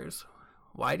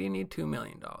 why do you need $2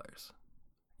 million?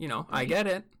 You know, I Right. get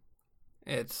it.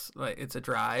 It's like it's a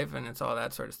drive and it's all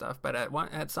that sort of stuff, but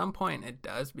at some point it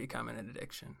does become an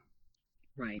addiction.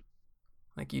 Right.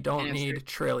 Like you And don't if need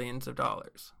trillions of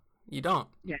dollars. You don't.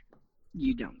 yeah,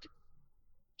 you don't.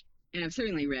 And I've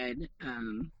certainly read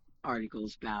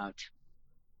articles about,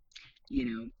 you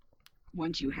know,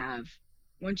 once you have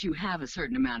once you have a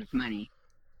certain amount of money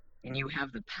and you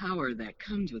have the power that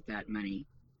comes with that money,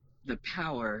 the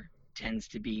power tends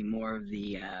to be more of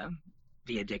the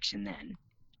addiction. Then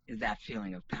is that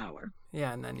feeling of power.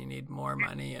 Yeah, and then you need more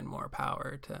money and more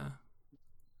power to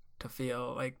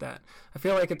feel like that. I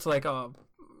feel like it's like, oh,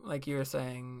 like you were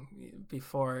saying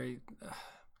before,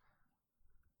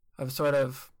 of sort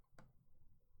of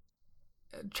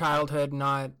childhood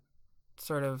not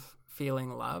sort of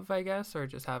feeling love, I guess, or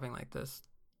just having like this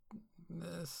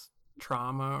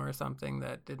trauma or something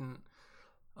that didn't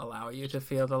allow you to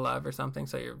feel the love or something.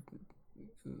 So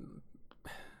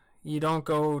you don't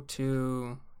go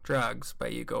to drugs,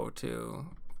 but you go to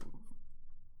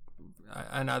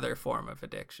another form of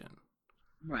addiction.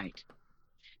 Right.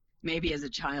 Maybe as a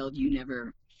child you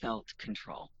never felt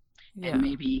control, Yeah. and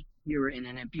maybe you were in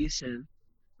an abusive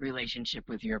relationship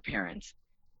with your parents,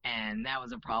 and that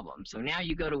was a problem. So now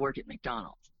you go to work at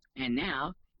McDonald's, and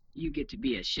now you get to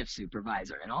be a shift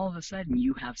supervisor, and all of a sudden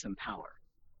you have some power.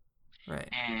 Right.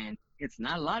 And it's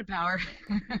not a lot of power,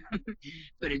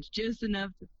 but it's just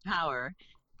enough power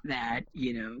that,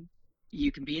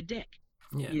 you can be a dick,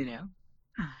 Yeah. you know?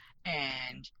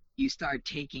 And you start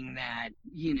taking that,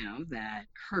 that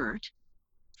hurt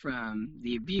from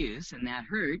the abuse, and that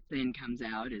hurt then comes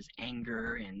out as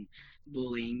anger and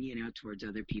bullying, towards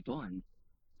other people. And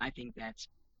I think that's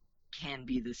can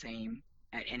be the same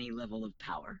at any level of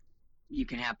power. You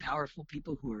can have powerful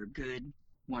people who are good,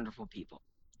 wonderful people.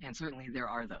 And certainly there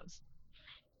are those.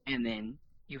 And then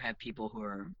you have people who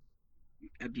are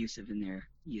abusive in their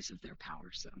use of their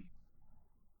power. So,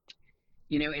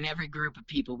 in every group of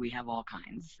people, we have all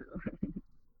kinds. So.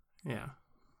 Yeah.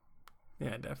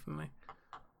 Yeah, definitely.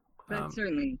 But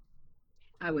certainly,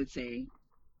 I would say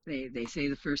they say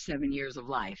the first 7 years of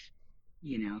life,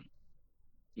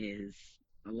 is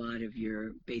a lot of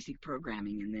your basic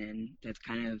programming. And then that's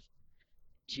kind of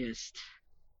just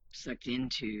sucked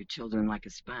into children like a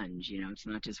sponge. It's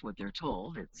not just what they're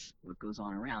told, it's what goes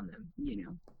on around them,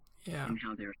 Yeah. and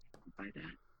how they're affected by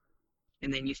that.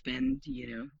 And then you spend,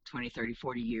 20, 30,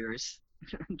 40 years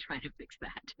trying to fix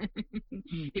that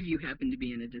if you happen to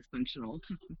be in a dysfunctional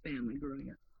family growing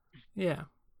up. Yeah.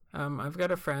 I've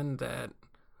got a friend that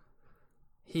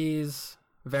he's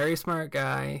a very smart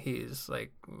guy. He's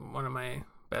like one of my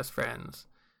best friends.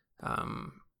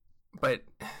 But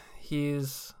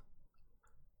he's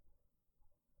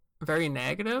very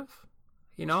negative,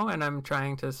 and I'm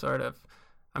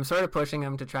sort of pushing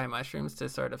him to try mushrooms to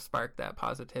sort of spark that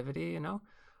positivity,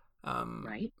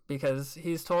 Right. Because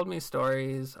he's told me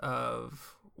stories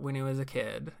of when he was a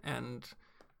kid, and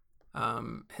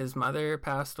his mother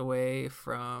passed away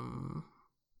from,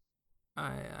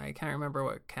 I can't remember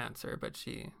what cancer, but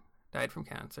she died from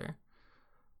cancer,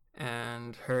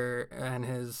 and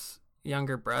his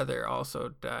younger brother also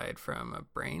died from a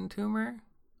brain tumor,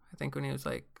 I think when he was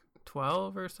like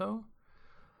 12 or so.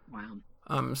 Wow.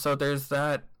 So there's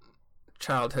that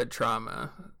childhood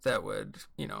trauma that would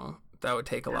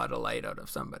take a lot of light out of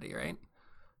somebody, right?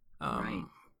 Right.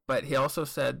 But he also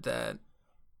said that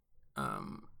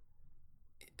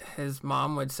his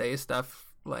mom would say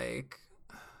stuff like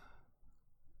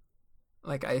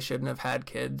I shouldn't have had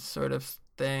kids sort of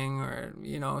thing, or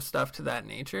stuff to that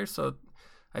nature. So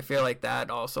I feel like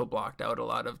that also blocked out a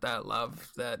lot of that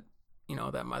love, that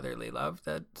that motherly love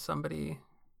that somebody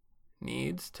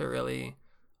needs to really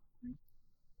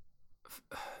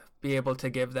be able to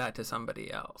give that to somebody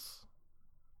else.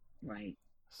 Right.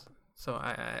 So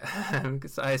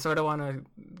I sort of want to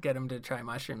get him to try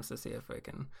mushrooms to see if we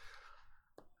can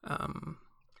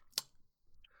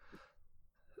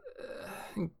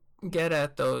get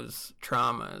at those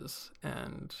traumas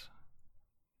and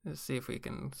see if we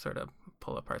can sort of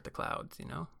pull apart the clouds,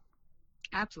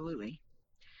 Absolutely.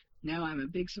 No, I'm a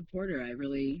big supporter. I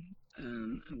really,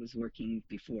 I was working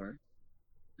before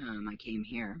I came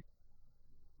here.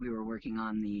 We were working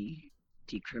on the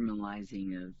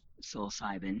decriminalizing of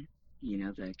psilocybin,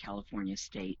 the California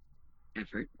state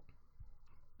effort,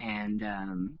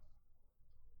 and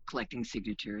collecting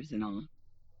signatures and all.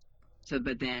 So,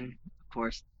 but then, of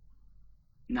course,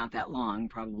 not that long,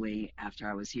 probably after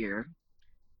I was here,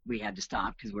 we had to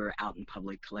stop because we were out in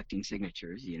public collecting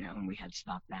signatures, and we had to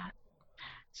stop that.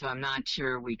 So I'm not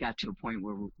sure we got to a point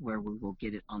where we will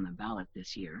get it on the ballot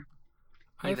this year.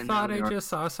 I thought I just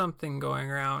saw something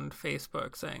going around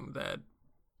Facebook saying that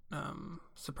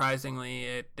surprisingly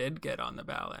it did get on the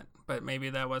ballot, but maybe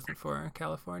that wasn't for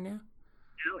California.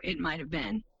 No, it might have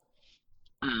been.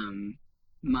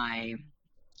 My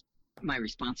my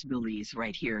responsibilities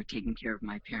right here, taking care of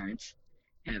my parents,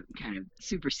 have kind of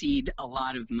supersede a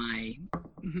lot of my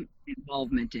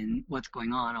involvement in what's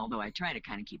going on, although I try to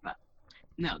kind of keep up.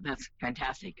 No, that's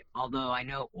fantastic. Although I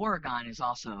know Oregon is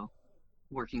also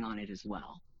working on it as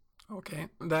well. Okay,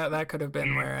 that could have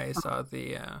been where I saw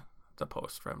the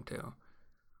post from too.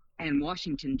 And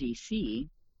Washington, D.C.,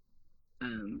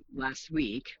 last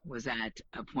week was at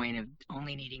a point of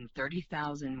only needing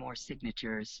 30,000 more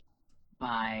signatures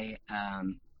by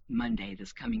Monday,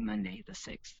 this coming Monday, the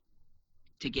 6th,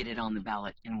 to get it on the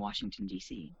ballot in Washington,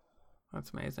 D.C.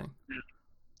 That's amazing.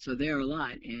 So there are a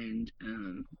lot. And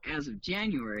as of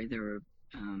January, there were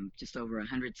just over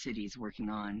 100 cities working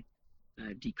on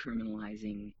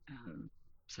decriminalizing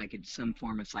some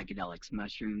form of psychedelics,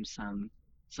 mushrooms.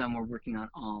 Some were working on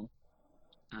all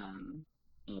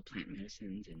plant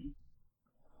medicines and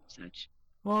such.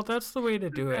 Well, that's the way to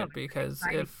do it, because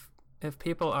if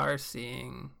people are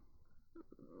seeing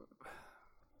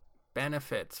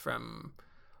benefits from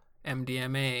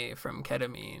MDMA, from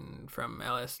ketamine, from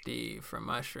LSD, from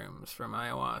mushrooms, from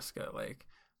ayahuasca, like,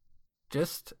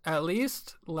 just at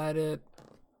least let it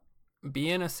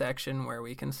be in a section where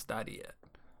we can study it.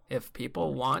 If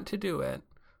people want to do it,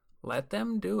 let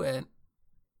them do it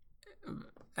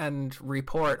and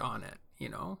report on it, you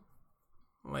know?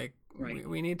 Like, Right.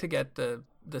 we need to get the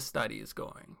studies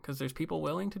going, because there's people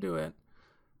willing to do it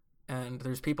and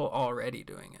there's people already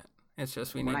doing it. It's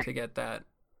just we need Right. to get that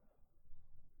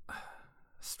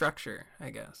structure,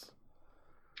 I guess.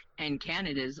 And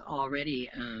Canada's already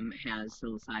has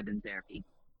psilocybin therapy.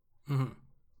 Mm-hmm.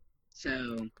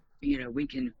 So, we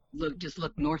can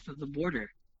look north of the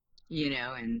border,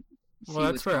 and see Well,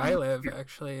 that's what's where going I on. live,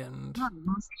 actually, and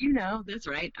That's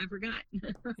right. I forgot.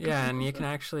 yeah, and you can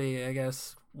actually, I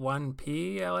guess,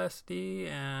 1P LSD,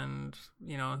 and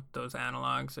those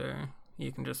analogs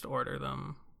you can just order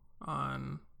them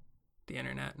on the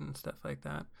internet and stuff like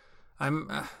that.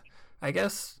 I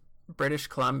guess British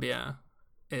Columbia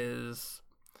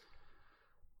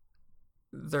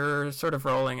they're sort of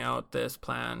rolling out this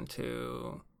plan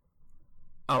to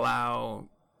allow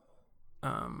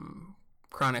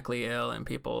chronically ill and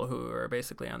people who are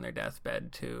basically on their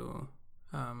deathbed to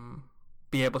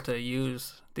be able to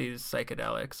use these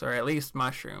psychedelics, or at least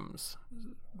mushrooms,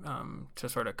 to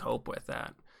sort of cope with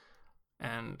that.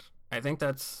 And I think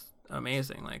that's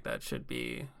amazing. Like, that should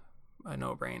be a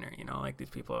no-brainer, like, these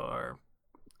people are,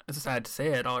 it's sad to say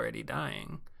it, already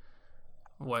dying.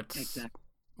 Exactly.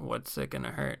 What's it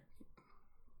gonna hurt?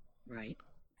 Right.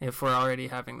 If we're already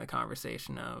having the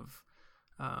conversation of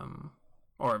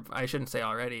or I shouldn't say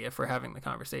already, if we're having the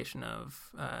conversation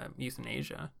of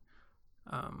euthanasia,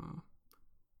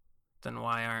 then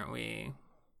why aren't we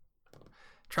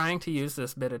trying to use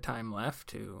this bit of time left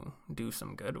to do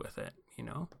some good with it,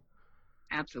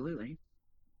 Absolutely.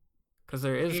 Because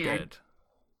there is good.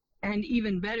 And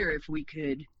even better if we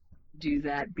could do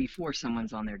that before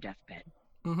someone's on their deathbed.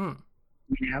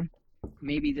 Mm-hmm.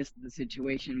 Maybe this is the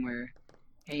situation where,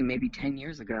 hey, maybe 10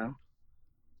 years ago,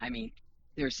 I mean,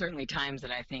 there are certainly times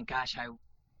that I think, gosh,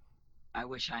 I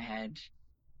wish I had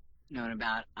known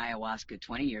about ayahuasca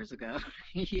 20 years ago,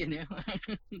 Yeah.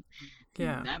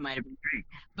 That might have been great.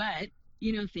 But,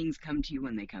 things come to you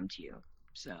when they come to you.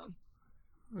 So.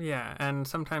 Yeah, and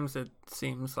sometimes it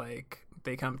seems like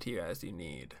they come to you as you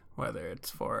need, whether it's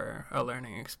for a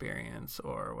learning experience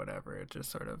or whatever. It just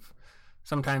sort of,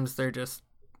 sometimes they're just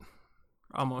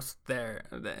almost there.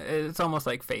 It's almost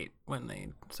like fate when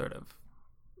they sort of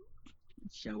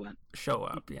show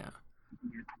up. Yeah.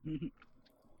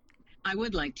 I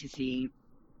would like to see,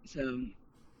 so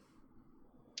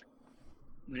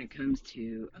when it comes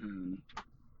to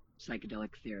psychedelic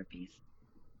therapies,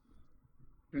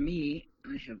 for me,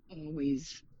 I have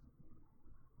always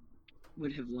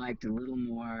would have liked a little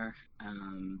more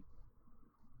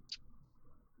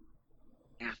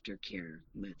aftercare,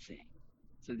 let's say.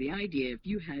 So the idea, if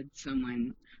you had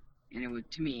someone, and it would,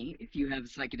 to me, if you have a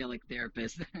psychedelic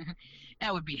therapist,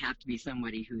 that would have to be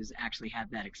somebody who's actually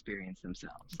had that experience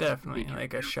themselves. Definitely,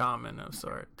 like a shaman of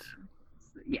sorts.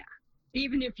 Yeah.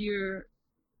 Even if you're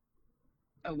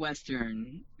a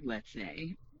Western, let's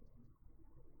say,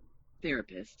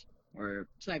 therapist or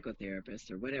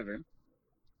psychotherapist or whatever,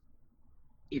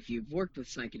 if you've worked with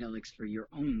psychedelics for your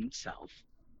own self,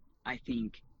 I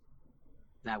think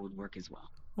that would work as well.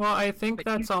 Well, I think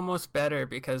that's almost better,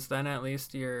 because then at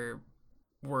least you're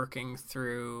working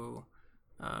through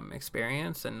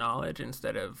experience and knowledge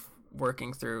instead of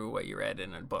working through what you read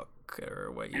in a book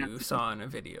or what you saw in a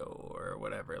video or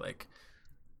whatever. Like,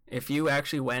 if you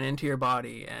actually went into your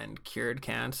body and cured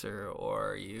cancer,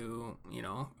 or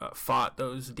fought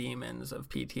those demons of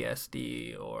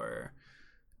PTSD or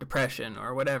depression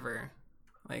or whatever,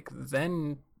 like,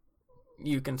 then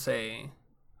you can say,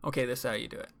 okay, this is how you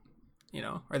do it,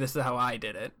 or this is how I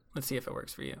did it. Let's see if it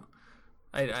works for you.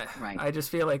 Right. I just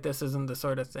feel like this isn't the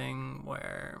sort of thing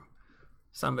where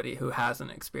somebody who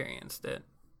hasn't experienced it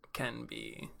can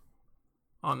be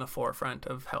on the forefront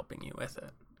of helping you with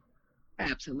it.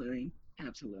 Absolutely.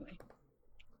 Absolutely.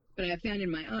 But I found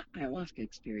in my ayahuasca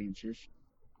experiences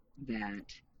that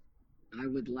I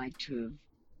would like to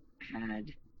have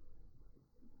had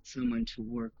someone to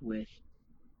work with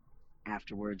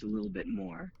afterwards a little bit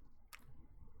more.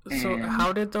 So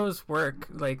how did those work?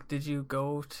 Like, did you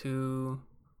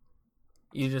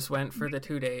just went for the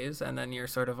 2 days and then you're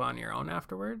sort of on your own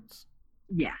afterwards?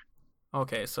 Yeah.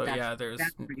 Okay, so there's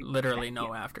literally no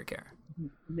aftercare.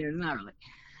 There's not really.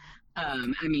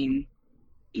 I mean,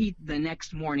 the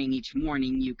next morning, each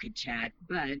morning you could chat,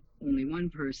 but only one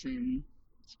person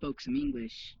spoke some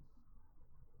English.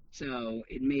 So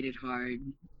it made it hard,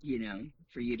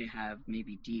 for you to have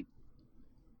maybe deep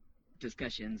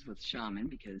discussions with shaman,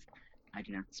 because I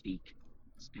do not speak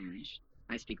Spanish.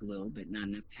 I speak a little, but not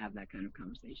enough to have that kind of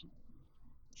conversation.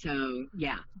 So,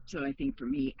 yeah. So I think for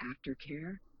me,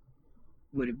 aftercare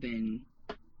would have been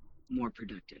more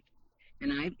productive.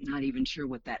 And I'm not even sure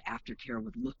what that aftercare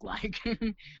would look like,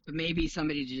 but maybe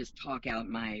somebody to just talk out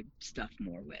my stuff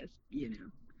more with,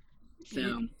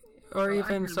 So, or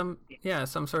even some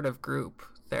sort of group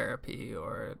therapy,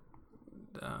 or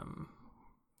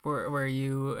where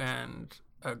you and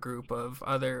a group of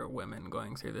other women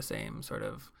going through the same sort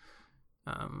of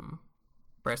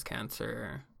breast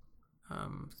cancer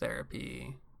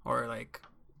therapy, or like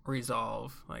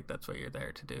resolve, like that's what you're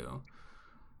there to do.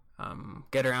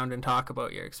 Get around and talk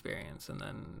about your experience, and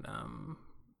then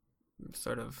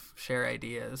sort of share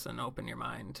ideas and open your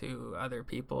mind to other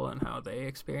people and how they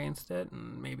experienced it.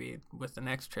 And maybe with the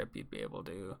next trip, you'd be able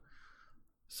to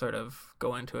sort of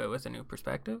go into it with a new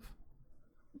perspective.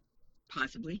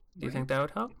 Possibly. Do you think that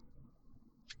would help?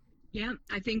 Yeah,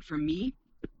 I think for me,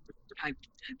 I've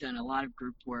done a lot of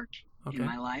group work in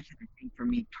my life. And I think for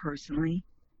me personally,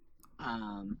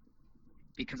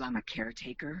 because I'm a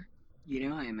caretaker,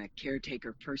 I am a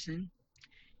caretaker person.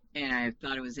 And I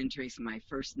thought it was interesting, my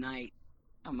first night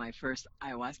on my first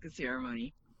ayahuasca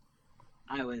ceremony,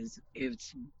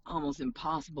 it's almost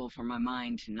impossible for my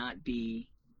mind to not be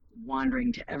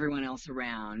wandering to everyone else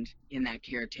around in that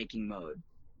caretaking mode.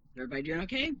 Everybody doing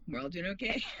okay? We're all doing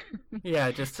okay?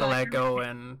 Yeah, just to let go,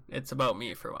 and it's about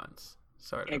me for once,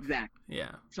 sort of. Exactly.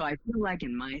 Yeah. So I feel like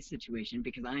in my situation,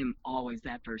 because I am always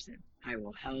that person, I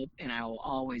will help, and I will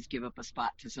always give up a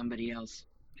spot to somebody else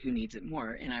who needs it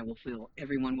more, and I will feel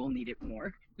everyone will need it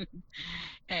more.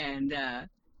 And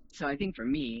so I think for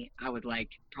me, I would like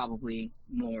probably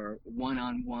more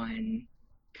one-on-one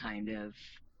kind of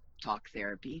talk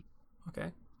therapy.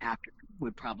 Okay. After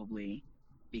would probably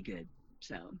be good.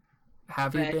 So,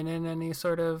 have you been in any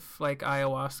sort of like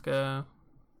ayahuasca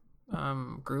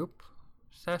group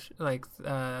session? Like,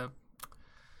 what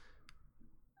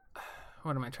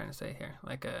am I trying to say here?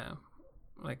 Like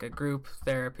a group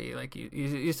therapy. Like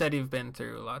you said you've been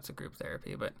through lots of group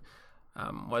therapy, but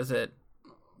was it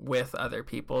with other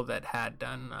people that had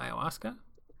done ayahuasca?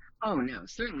 Oh no,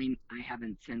 certainly I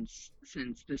haven't since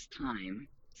this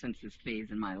phase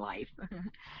in my life.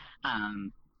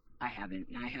 I haven't.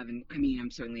 I mean,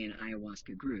 I'm certainly in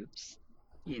ayahuasca groups,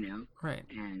 Right.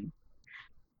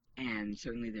 And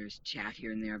certainly there's chat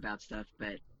here and there about stuff,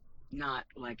 but not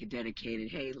like a dedicated,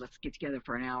 hey, let's get together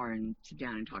for an hour and sit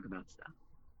down and talk about stuff.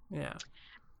 Yeah.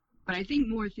 But I think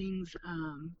more things,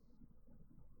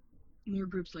 more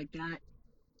groups like that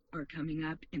are coming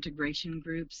up. Integration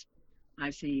groups. I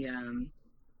see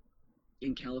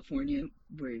in California,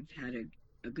 we've had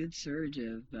a good surge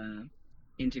of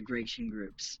integration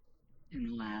groups in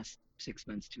the last 6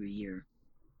 months to a year,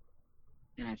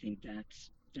 and I think that's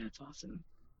awesome.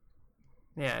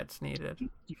 Yeah, it's needed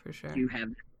for sure. Are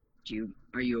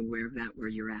you aware of that where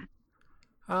you're at?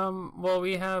 Well,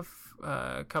 we have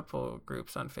a couple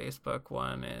groups on Facebook.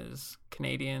 One is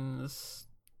Canadians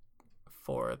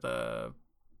for the.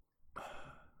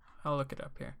 I'll look it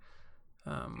up here.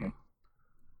 Okay.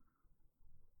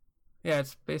 Yeah,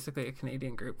 it's basically a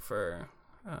Canadian group for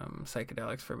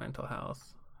psychedelics for mental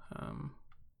health.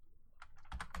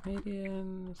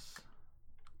 Canadians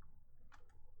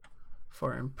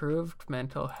for improved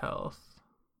mental health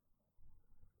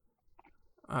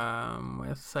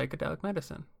with psychedelic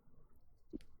medicine.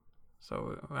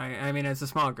 So I mean, it's a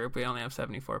small group. We only have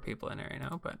 74 people in it right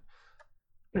now, but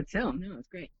still, no, it's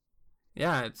great.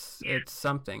 yeah, it's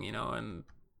something, and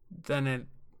then it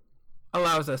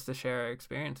allows us to share our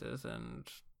experiences and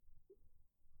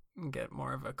get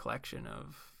more of a collection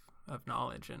of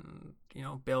knowledge, and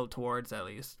build towards at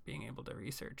least being able to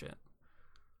research it.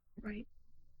 Right.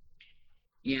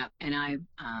 Yeah, and I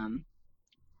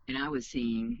was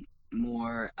seeing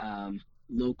more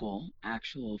local,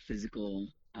 actual, physical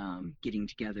getting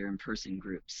together in person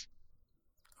groups.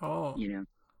 Oh, You know,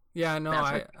 yeah, no,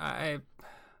 that's what. I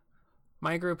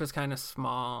my group is kind of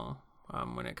small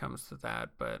when it comes to that,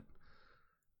 but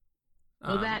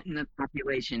Well, um that and the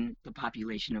population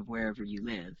of wherever you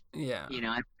live. yeah. You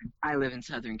know, I live in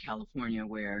Southern California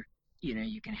where,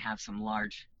 you can have some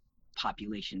large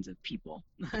populations of people.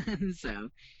 So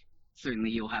certainly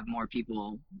you'll have more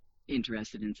people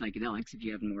interested in psychedelics if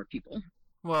you have more people.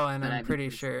 Well, and But I'm I've pretty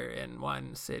noticed sure in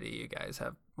one city you guys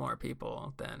have more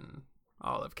people than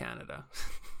all of Canada.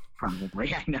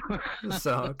 probably, I know.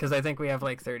 So, because I think we have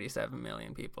like 37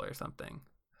 million people or something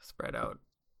spread out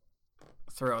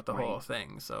throughout the Right. whole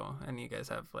thing. So, and you guys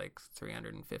have like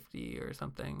 350 or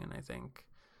something, and I think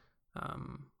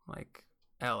like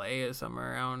LA is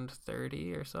somewhere around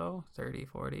 30 or so, 30,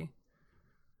 40.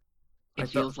 It Like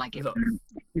the feels like it. the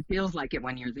It feels like it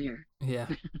when you're there. yeah.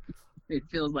 It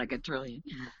feels like a trillion.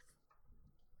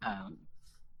 Um,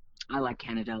 I like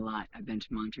Canada a lot. I've been to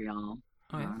Montreal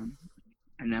Oh yeah. um,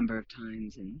 a number of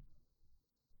times, and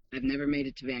I've never made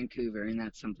it to Vancouver, and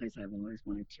that's someplace I've always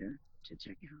wanted to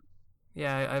check out.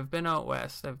 Yeah, I've been out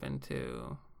west. I've been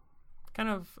to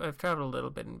I've traveled a little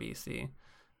bit in BC.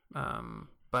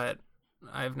 But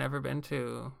I've never been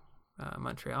to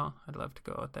Montreal. I'd love to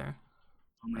go out there.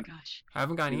 Oh my gosh, I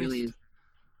haven't gone it really east. is.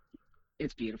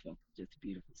 It's beautiful. Just a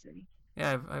beautiful city.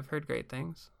 Yeah, I've heard great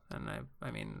things, and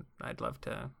I mean I'd love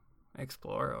to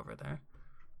explore over there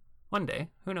one day.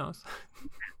 Who knows?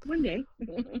 One day.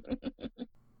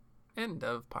 End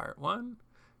of part 1.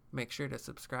 Make sure to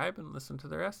subscribe and listen to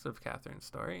the rest of Catherine's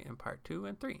story in part 2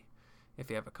 and 3. If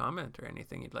you have a comment or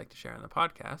anything you'd like to share on the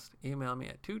podcast, email me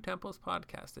at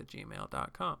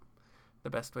twotemplespodcast@gmail.com. The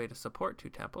best way to support Two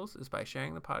Temples is by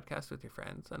sharing the podcast with your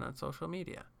friends and on social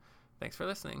media. Thanks for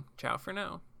listening. Ciao for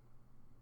now.